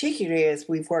you, particularly as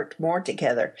we've worked more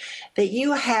together, that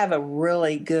you have a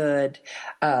really good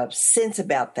sense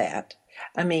about that.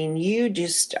 I mean, you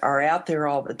just are out there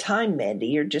all the time, Mandy.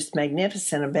 You're just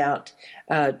magnificent about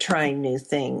trying new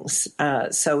things.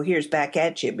 So here's back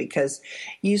at you, because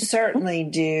you certainly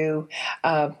do.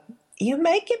 You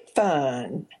make it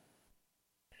fun.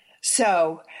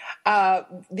 So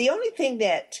the only thing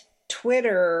that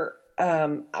Twitter,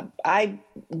 I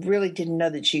really didn't know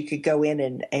that you could go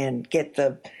in and get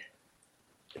the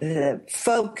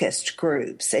focused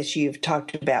groups, as you've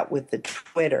talked about with the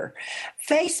Twitter.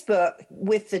 Facebook,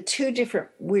 with the two different,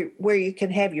 where you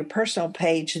can have your personal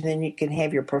page and then you can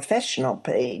have your professional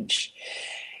page,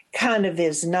 kind of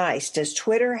is nice. Does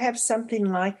Twitter have something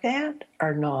like that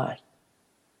or not?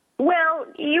 Well,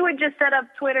 you would just set up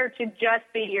Twitter to just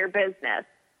be your business,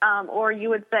 or you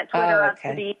would set Twitter up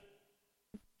to be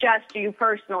just you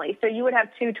personally. So you would have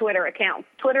two Twitter accounts.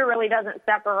 Twitter really doesn't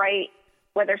separate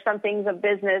whether something's a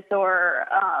business or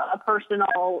a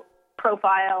personal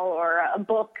profile or a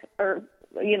book or,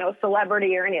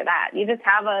 celebrity or any of that. You just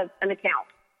have an account.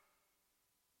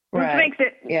 Which makes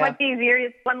it much easier.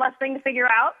 It's one less thing to figure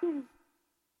out.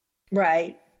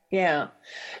 Right. Yeah.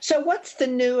 So what's the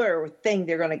newer thing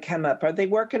they're going to come up? Are they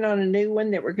working on a new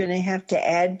one that we're going to have to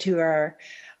add to our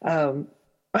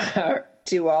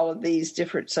to all of these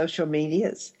different social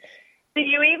medias? Do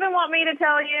you even want me to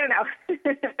tell you? No.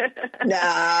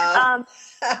 No.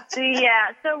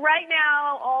 So right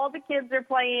now, all the kids are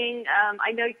playing.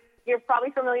 I know you're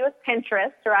probably familiar with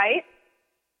Pinterest, right?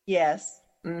 Yes.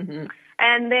 Mm-hmm.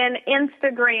 And then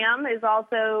Instagram is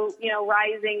also,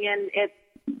 rising in its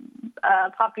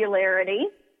popularity.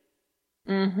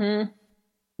 Mm-hmm.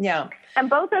 Yeah. And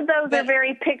both of those are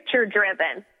very picture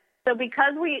driven. So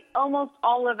because almost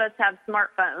all of us have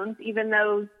smartphones, even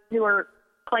those who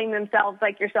claim themselves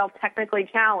like yourself technically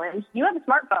challenged, you have a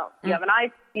smartphone, you have an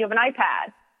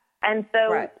iPad. And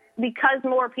so because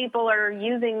more people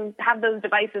have those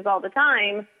devices all the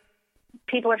time,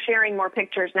 people are sharing more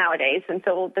pictures nowadays. And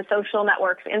so the social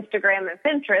networks, Instagram and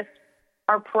Pinterest,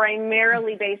 are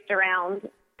primarily based around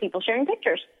people sharing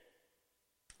pictures.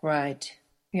 Right.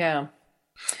 Yeah.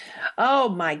 Oh,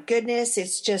 my goodness.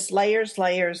 It's just layers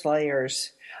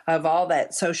of all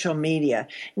that social media.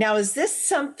 Now, is this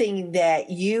something that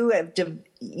you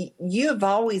have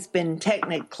always been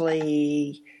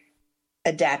technically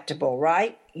adaptable,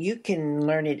 right? You can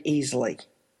learn it easily.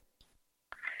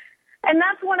 And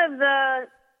that's one of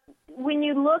when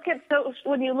you look at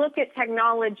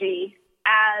technology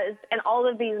and all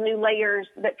of these new layers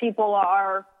that people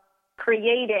are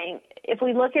creating, if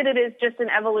we look at it as just an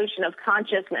evolution of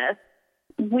consciousness,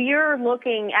 we're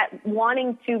looking at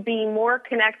wanting to be more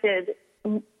connected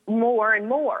more and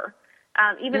more.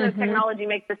 Even though technology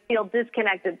makes us feel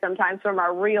disconnected sometimes from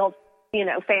our real,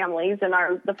 families and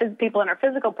the people in our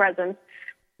physical presence,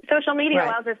 social media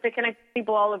allows us to connect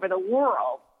people all over the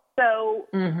world. So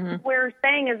we're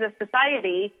saying as a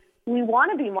society, we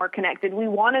want to be more connected. We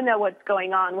want to know what's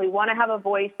going on. We want to have a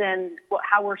voice in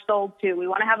how we're sold to. We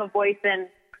want to have a voice in,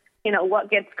 what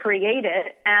gets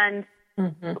created. And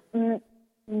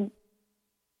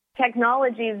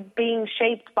technology is being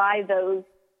shaped by those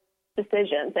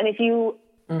decisions. And if you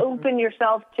open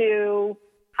yourself to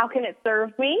how can it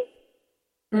serve me,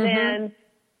 then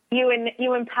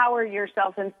you empower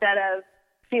yourself instead of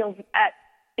feel at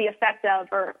the effect of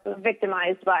or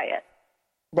victimized by it.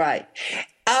 Right.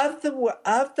 Of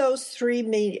those three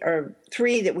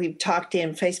that we've talked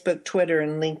in, Facebook, Twitter,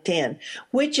 and LinkedIn,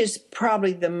 which is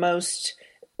probably the most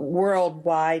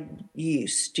worldwide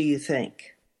use, do you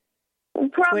think?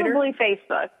 Probably Twitter?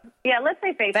 Facebook. Yeah, let's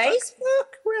say Facebook.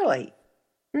 Facebook? Really?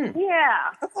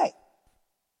 Yeah. Okay.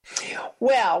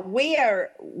 Well, we are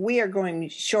going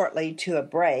shortly to a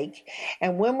break,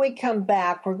 and when we come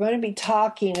back, we're going to be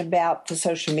talking about the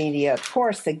social media, of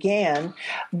course, again,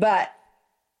 but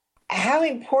how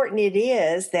important it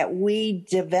is that we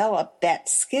develop that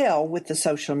skill with the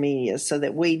social media so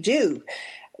that we do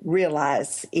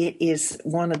realize it is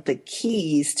one of the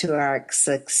keys to our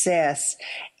success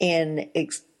in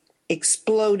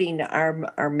exploding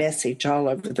our message all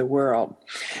over the world.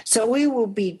 So we will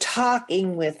be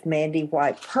talking with Mande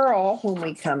White-Pearl when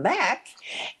we come back.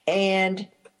 And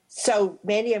so,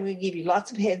 Mande, I'm going to give you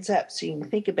lots of heads up so you can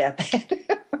think about that.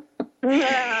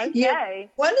 Okay. Yeah,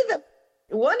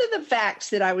 one of the facts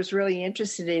that I was really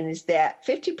interested in is that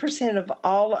 50% of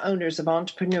all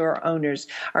entrepreneur owners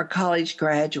are college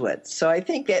graduates. So I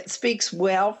think that speaks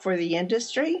well for the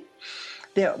industry,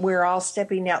 that we're all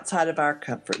stepping outside of our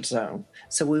comfort zone.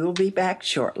 So we will be back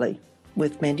shortly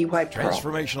with Mande White-Pearl.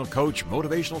 Transformational coach,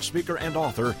 motivational speaker, and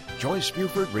author Joyce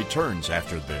Buford returns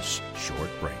after this short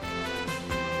break.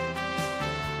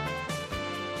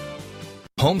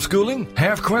 Homeschooling?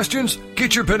 Have questions?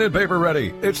 Get your pen and paper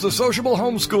ready. It's the sociable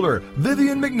homeschooler,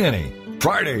 Vivian McNinney.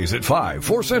 Fridays at 5,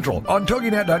 4 Central on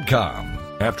TogiNet.com.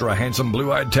 After a handsome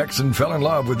blue-eyed Texan fell in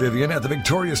love with Vivian at the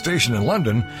Victoria Station in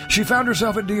London, she found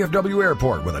herself at DFW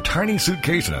Airport with a tiny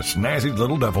suitcase and a snazzy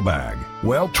little duffel bag.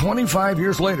 Well, 25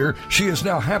 years later, she is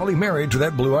now happily married to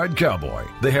that blue-eyed cowboy.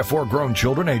 They have 4 grown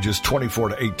children ages 24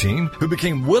 to 18 who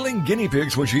became willing guinea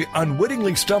pigs when she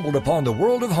unwittingly stumbled upon the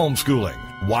world of homeschooling.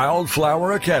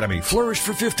 Wildflower Academy flourished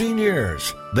for 15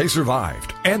 years. They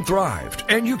survived and thrived,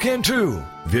 and you can too.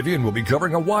 Vivian will be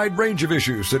covering a wide range of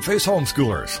issues that face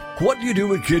homeschoolers. What do you do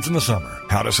with kids in the summer?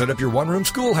 How to set up your one-room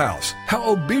schoolhouse? How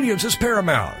obedience is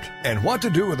paramount? And what to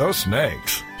do with those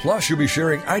snakes? Plus, you'll be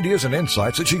sharing ideas and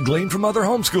insights that she gleaned from other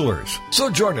homeschoolers.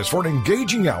 So join us for an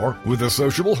engaging hour with the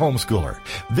sociable homeschooler,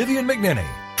 Vivian McNinney.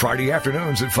 Friday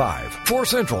afternoons at 5, 4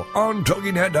 Central on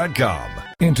TogiNet.com.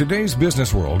 In today's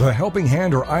business world, a helping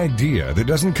hand or idea that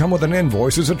doesn't come with an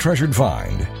invoice is a treasured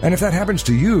find. And if that happens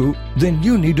to you, then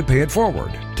you need to pay it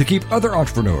forward to keep other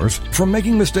entrepreneurs from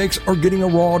making mistakes or getting a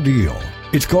raw deal.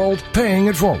 It's called Paying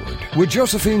It Forward with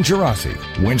Josephine Girassi,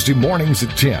 Wednesday mornings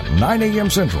at 10, 9 a.m.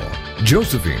 Central.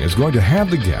 Josephine is going to have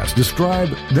the guests describe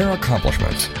their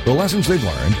accomplishments, the lessons they've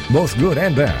learned, both good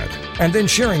and bad, and then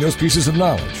sharing those pieces of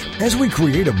knowledge as we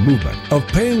create a movement of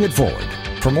paying it forward.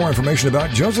 For more information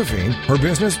about Josephine, her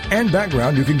business, and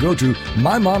background, you can go to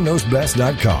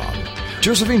mymomknowsbest.com.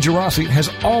 Josephine Girassi has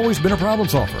always been a problem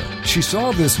solver. She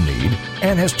saw this need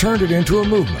and has turned it into a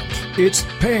movement. It's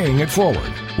Paying It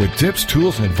Forward with tips,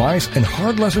 tools, and advice and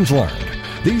hard lessons learned.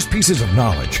 These pieces of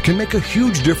knowledge can make a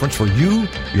huge difference for you,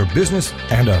 your business,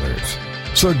 and others.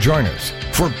 So join us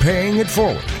for Paying It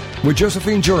Forward with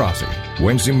Josephine Girassi,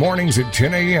 Wednesday mornings at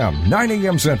 10 a.m., 9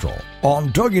 a.m. Central on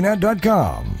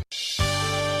TogiNet.com.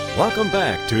 Welcome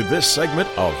back to this segment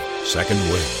of Second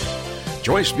Wind.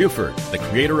 Joyce Buford, the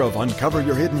creator of Uncover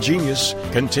Your Hidden Genius,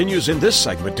 continues in this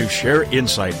segment to share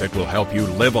insight that will help you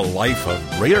live a life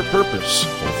of greater purpose,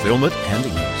 fulfillment, and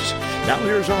ease. Now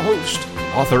here's our host,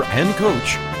 author and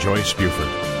coach, Joyce Buford.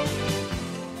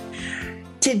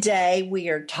 Today we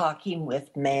are talking with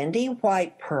Mande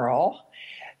White-Pearl,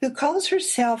 who calls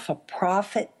herself a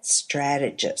profit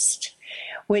strategist,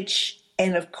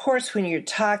 and of course, when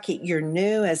you're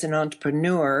new as an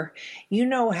entrepreneur, you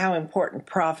know how important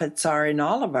profits are in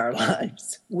all of our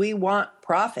lives. We want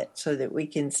profit so that we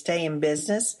can stay in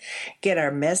business, get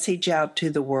our message out to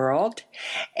the world,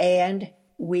 and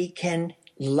we can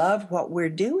love what we're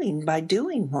doing by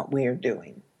doing what we're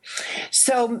doing.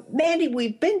 So, Mande,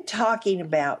 we've been talking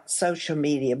about social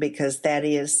media because that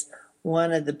is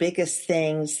one of the biggest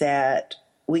things that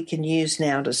we can use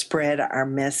now to spread our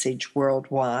message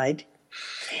worldwide.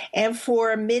 And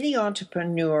for many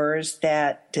entrepreneurs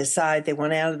that decide they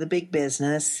want out of the big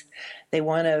business, they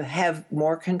want to have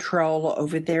more control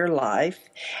over their life,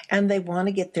 and they want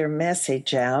to get their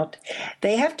message out,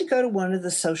 they have to go to one of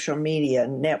the social media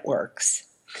networks.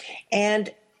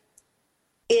 And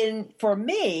for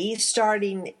me,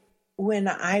 starting when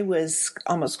I was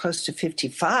almost close to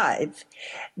 55,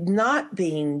 not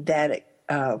being that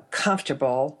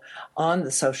comfortable on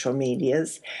the social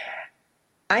medias,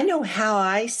 I know how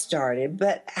I started,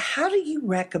 but how do you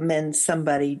recommend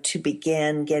somebody to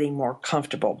begin getting more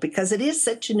comfortable? Because it is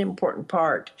such an important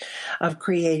part of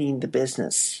creating the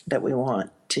business that we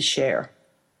want to share.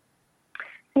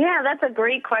 Yeah, that's a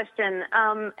great question.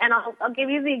 And I'll give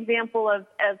you the example of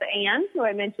Anne, who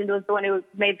I mentioned was the one who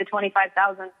made the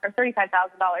 $25,000 or $35,000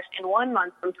 in 1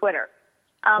 month from Twitter.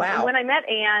 Wow. When I met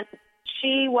Anne,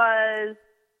 she was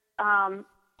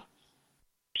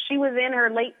in her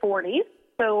late 40s.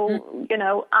 So,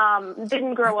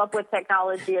 didn't grow up with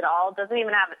technology at all. Doesn't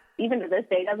even have, even to this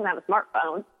day, doesn't have a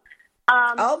smartphone.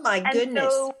 Oh my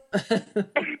goodness. So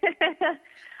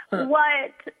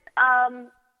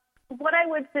what I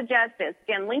would suggest is,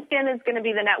 again, LinkedIn is going to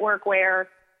be the network where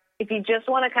if you just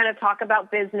want to kind of talk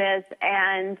about business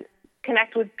and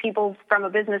connect with people from a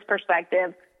business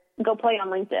perspective, go play on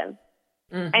LinkedIn.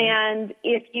 Mm-hmm. And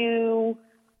if you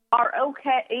are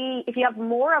okay, if you have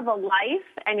more of a life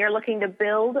and you're looking to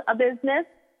build a business,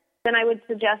 then I would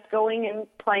suggest going and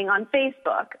playing on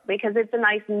Facebook because it's a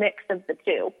nice mix of the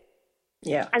two.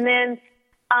 Yeah. And then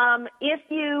if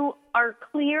you are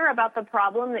clear about the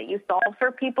problem that you solve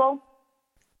for people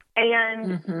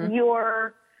and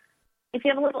if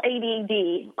you have a little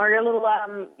ADD or you're a little,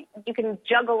 you can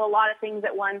juggle a lot of things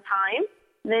at one time,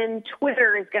 then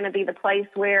Twitter is going to be the place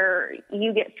where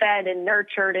you get fed and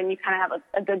nurtured and you kind of have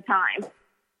a good time.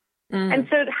 And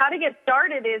so how to get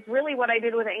started is really what I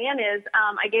did with Anne is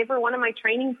I gave her one of my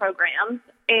training programs,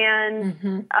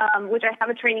 and which I have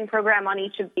a training program on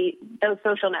each of those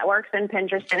social networks and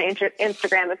Pinterest and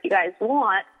Instagram if you guys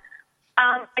want.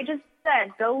 I just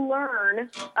said, go learn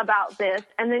about this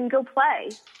and then go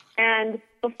play. And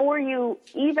before you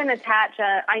even attach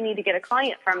I need to get a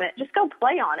client from it, just go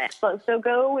play on it. So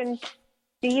go and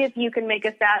see if you can make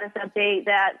a status update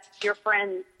that your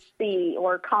friends see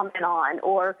or comment on,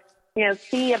 or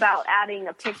see about adding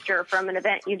a picture from an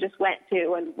event you just went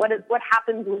to, and what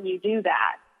happens when you do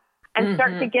that, and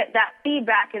start to get that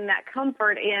feedback and that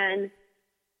comfort in,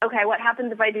 okay, what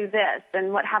happens if I do this,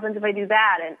 and what happens if I do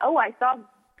that, and I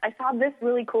saw this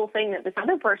really cool thing that this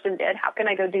other person did. How can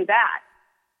I go do that?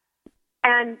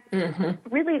 And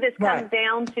really, this comes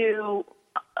down to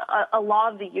a law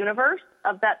of the universe,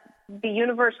 of that the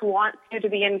universe wants you to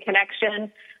be in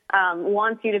connection.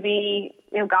 Wants you to be,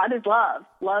 God is love.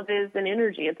 Love is an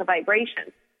energy. It's a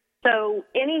vibration. So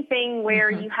anything where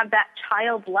you have that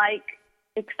childlike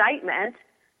excitement,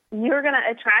 you're going to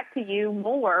attract to you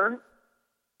more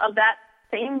of that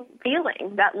same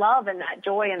feeling, that love and that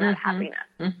joy and that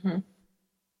happiness.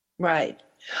 Right.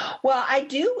 Well,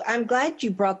 I'm glad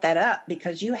you brought that up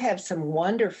because you have some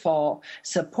wonderful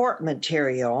support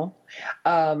material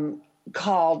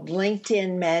called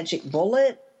LinkedIn Magic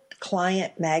Bullet,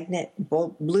 Client Magnet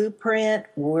Blueprint,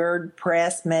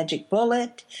 WordPress Magic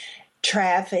Bullet,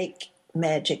 Traffic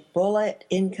Magic Bullet,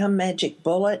 Income Magic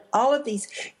Bullet, all of these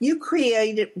you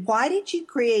created. Why did you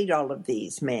create all of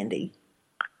these, Mande?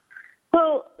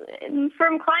 Well,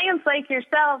 from clients like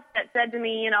yourself that said to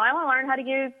me, I want to learn how to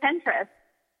use Pinterest.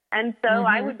 And so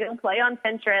I would go play on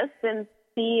Pinterest and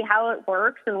see how it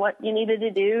works and what you needed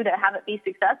to do to have it be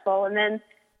successful. And then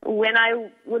when I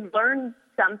would learn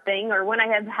something or when I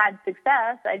have had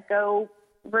success, I'd go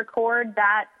record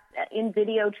that in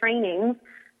video trainings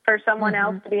for someone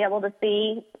else to be able to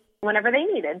see whenever they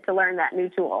needed to learn that new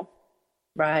tool.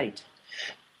 Right.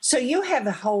 So you have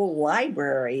a whole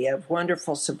library of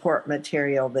wonderful support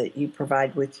material that you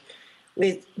provide with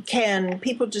can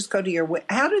people just go to your,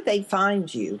 how do they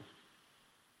find you?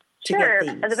 Sure.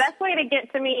 The best way to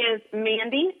get to me is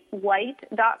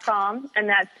mandewhite.com, and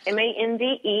that's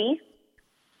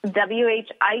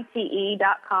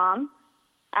MandeWhite.com.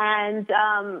 And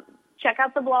check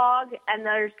out the blog, and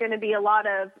there's going to be a lot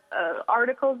of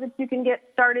articles that you can get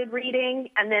started reading,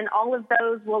 and then all of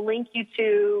those will link you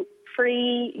to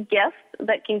free gifts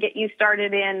that can get you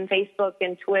started in Facebook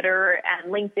and Twitter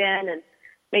and LinkedIn and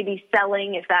maybe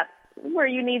selling if that's where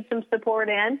you need some support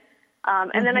in.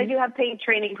 And then I do have paid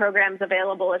training programs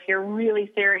available if you're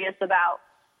really serious about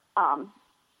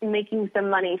making some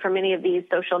money from any of these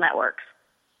social networks.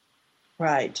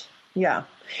 Right. Yeah.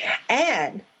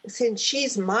 And since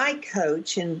she's my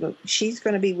coach and she's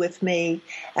going to be with me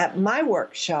at my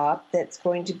workshop that's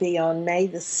going to be on May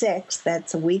the 6th,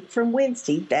 that's a week from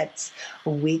Wednesday, that's a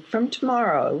week from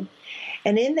tomorrow.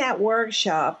 And in that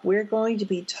workshop, we're going to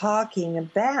be talking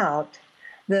about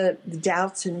the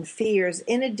doubts and fears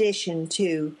in addition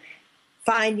to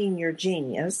finding your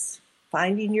genius,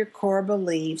 finding your core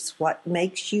beliefs, what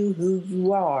makes you who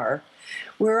you are.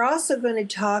 We're also going to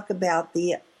talk about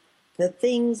the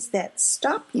things that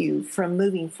stop you from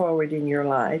moving forward in your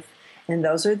life, and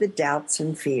those are the doubts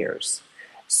and fears.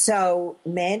 So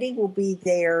Mande will be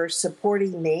there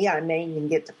supporting me. I may even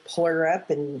get to pull her up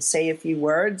and say a few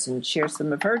words and share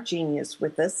some of her genius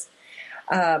with us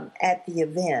at the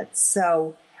event.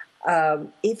 So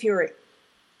if you're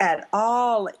at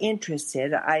all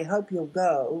interested, I hope you'll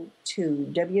go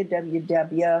to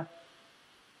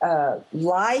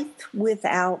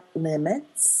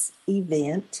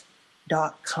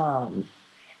lifewithoutlimitsevent.com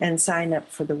and sign up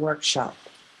for the workshop.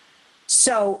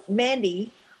 So,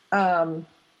 Mande,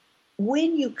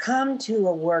 when you come to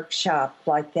a workshop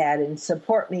like that and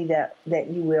support me that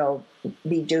you will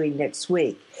be doing next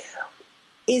week,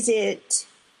 it's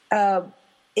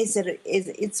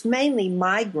mainly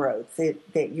my growth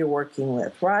that you're working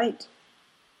with, right?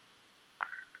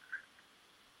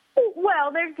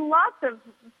 Well, there's lots of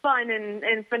fun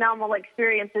and phenomenal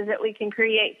experiences that we can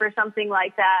create for something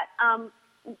like that.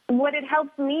 What it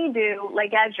helps me do,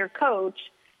 like as your coach,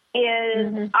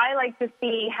 is I like to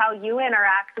see how you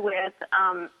interact with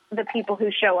the people who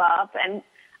show up. And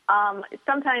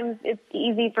sometimes it's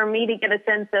easy for me to get a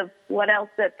sense of what else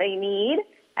that they need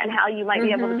and how you might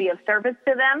be able to be of service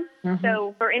to them.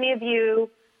 So for any of you,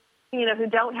 who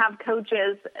don't have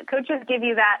coaches give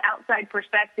you that outside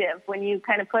perspective when you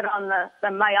kind of put on the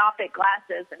myopic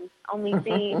glasses and only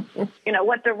see,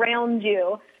 what's around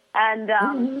you. And,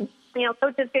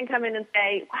 coaches can come in and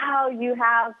say, wow, you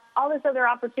have all this other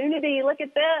opportunity. Look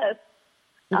at this.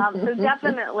 So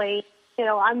definitely,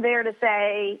 I'm there to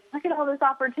say, look at all this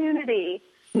opportunity.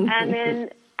 And then,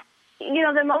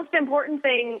 the most important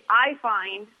thing I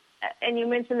find, and you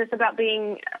mentioned this about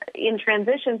being in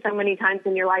transition so many times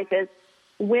in your life, is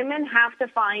women have to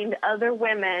find other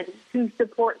women who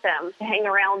support them to hang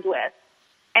around with.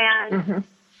 And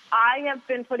I have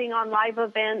been putting on live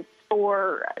events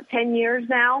for 10 years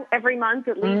now, every month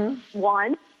at least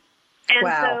one. And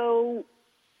so,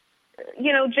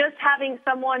 just having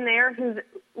someone there who's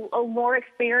more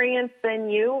experienced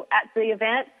than you at the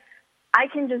event, I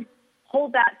can just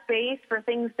hold that space for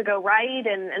things to go right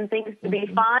and things to be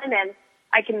fun. And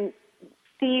I can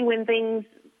see when things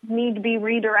need to be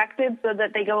redirected so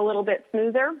that they go a little bit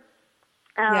smoother.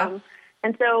 And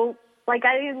so, I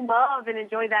love and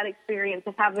enjoy that experience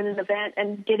of having an event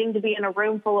and getting to be in a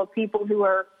room full of people who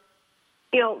are,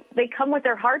 they come with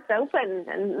their hearts open,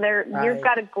 and you've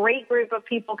got a great group of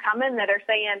people coming that are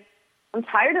saying, I'm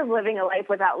tired of living a life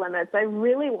without limits. I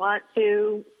really want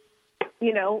to,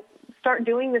 start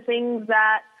doing the things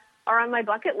that are on my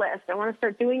bucket list. I want to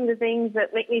start doing the things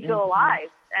that make me feel alive.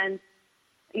 And,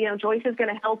 Joyce is going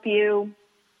to help you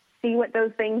see what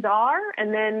those things are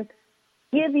and then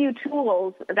give you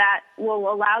tools that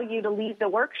will allow you to leave the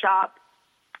workshop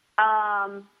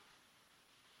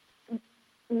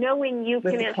knowing you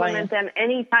can implement them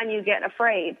anytime you get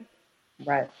afraid.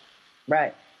 Right.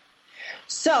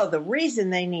 So the reason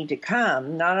they need to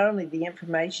come, not only the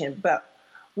information, but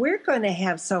we're going to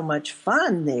have so much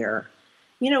fun there.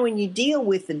 When you deal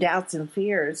with the doubts and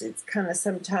fears, it's kind of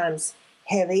sometimes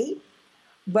heavy,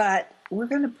 but we're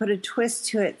going to put a twist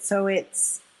to it so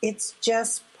it's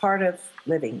just part of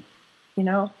living,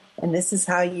 and and this is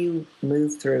how you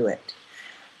move through it.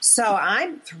 So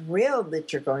I'm thrilled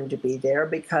that you're going to be there,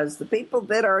 because the people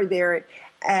that are there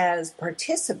as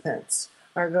participants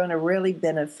are going to really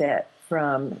benefit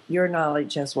from your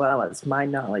knowledge as well as my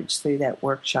knowledge through that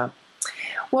workshop.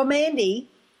 Well, Mande,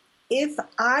 if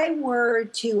I were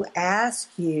to ask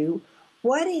you,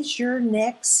 what is your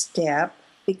next step?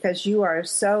 Because you are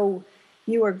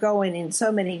going in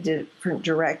so many different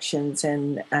directions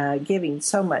and giving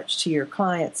so much to your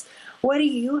clients. What do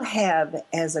you have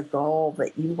as a goal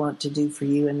that you want to do for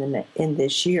you in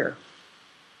this year?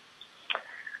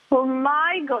 Well,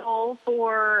 my goal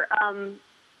for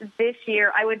this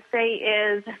year, I would say,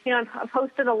 is, I've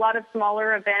hosted a lot of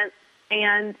smaller events,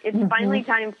 and it's finally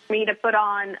time for me to put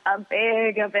on a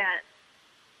big event.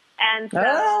 And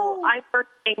so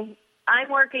I'm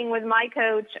working with my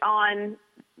coach on,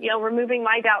 removing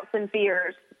my doubts and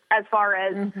fears as far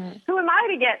as who am I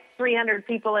to get 300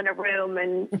 people in a room,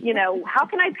 and, how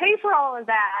can I pay for all of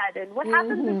that? And what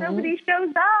happens if nobody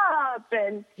shows up?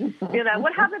 And,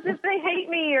 what happens if they hate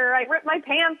me, or I rip my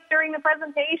pants during the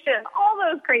presentation? All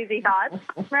those crazy thoughts,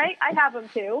 right? I have them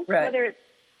too, whether it's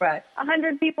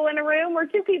 100 people in a room or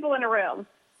 2 people in a room.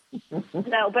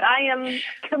 But I am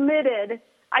committed.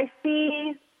 I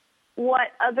see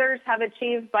what others have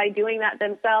achieved by doing that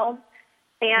themselves,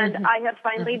 and I have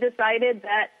finally decided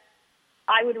that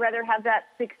I would rather have that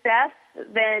success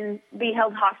than be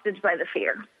held hostage by the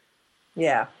fear.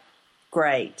 Yeah,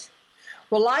 great.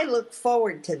 Well, I look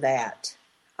forward to that.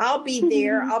 I'll be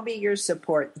there. I'll be your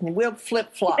support. We'll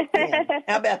flip-flop then.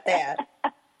 How about that?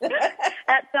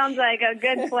 That sounds like a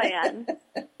good plan.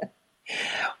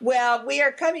 Well, we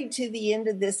are coming to the end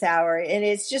of this hour, and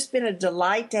it's just been a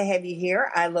delight to have you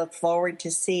here. I look forward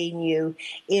to seeing you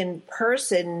in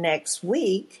person next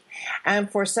week. And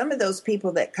for some of those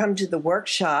people that come to the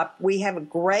workshop, we have a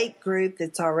great group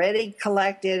that's already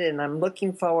collected, and I'm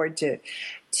looking forward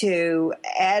to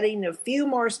adding a few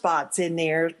more spots in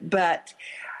there. But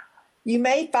you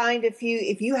may find if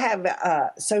you have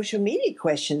social media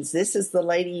questions, this is the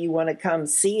lady you want to come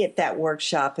see at that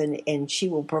workshop, and she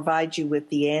will provide you with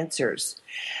the answers.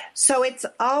 So it's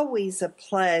always a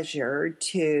pleasure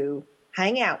to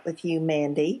hang out with you,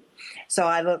 Mande. So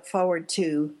I look forward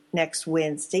to next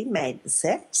Wednesday, May the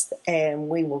 6th, and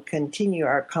we will continue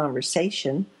our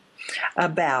conversation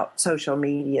about social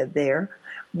media there.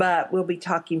 But we'll be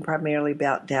talking primarily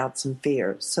about doubts and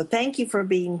fears. So thank you for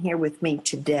being here with me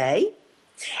today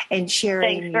and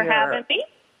sharing your having me.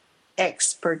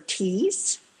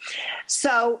 Expertise.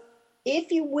 So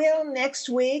if you will, next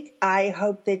week, I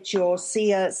hope that you'll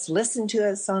listen to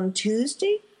us on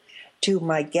Tuesday, to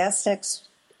my guest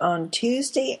on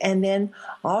Tuesday, and then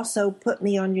also put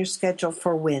me on your schedule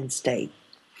for Wednesday.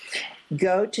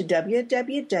 Go to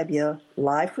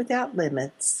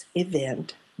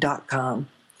www.lifewithoutlimitsevent.com.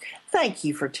 Thank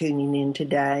you for tuning in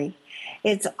today.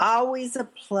 It's always a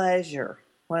pleasure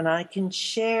when I can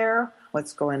share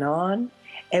what's going on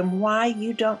and why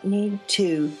you don't need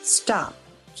to stop.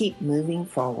 Keep moving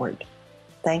forward.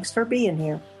 Thanks for being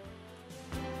here.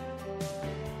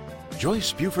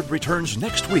 Joyce Buford returns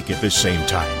next week at this same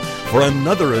time for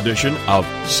another edition of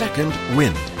Second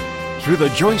Wind. Through the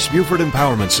Joyce Buford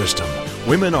Empowerment System,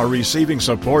 women are receiving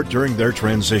support during their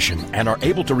transition and are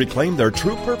able to reclaim their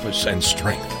true purpose and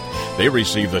strength. They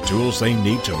receive the tools they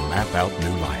need to map out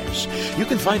new lives. You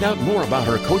can find out more about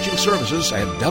her coaching services at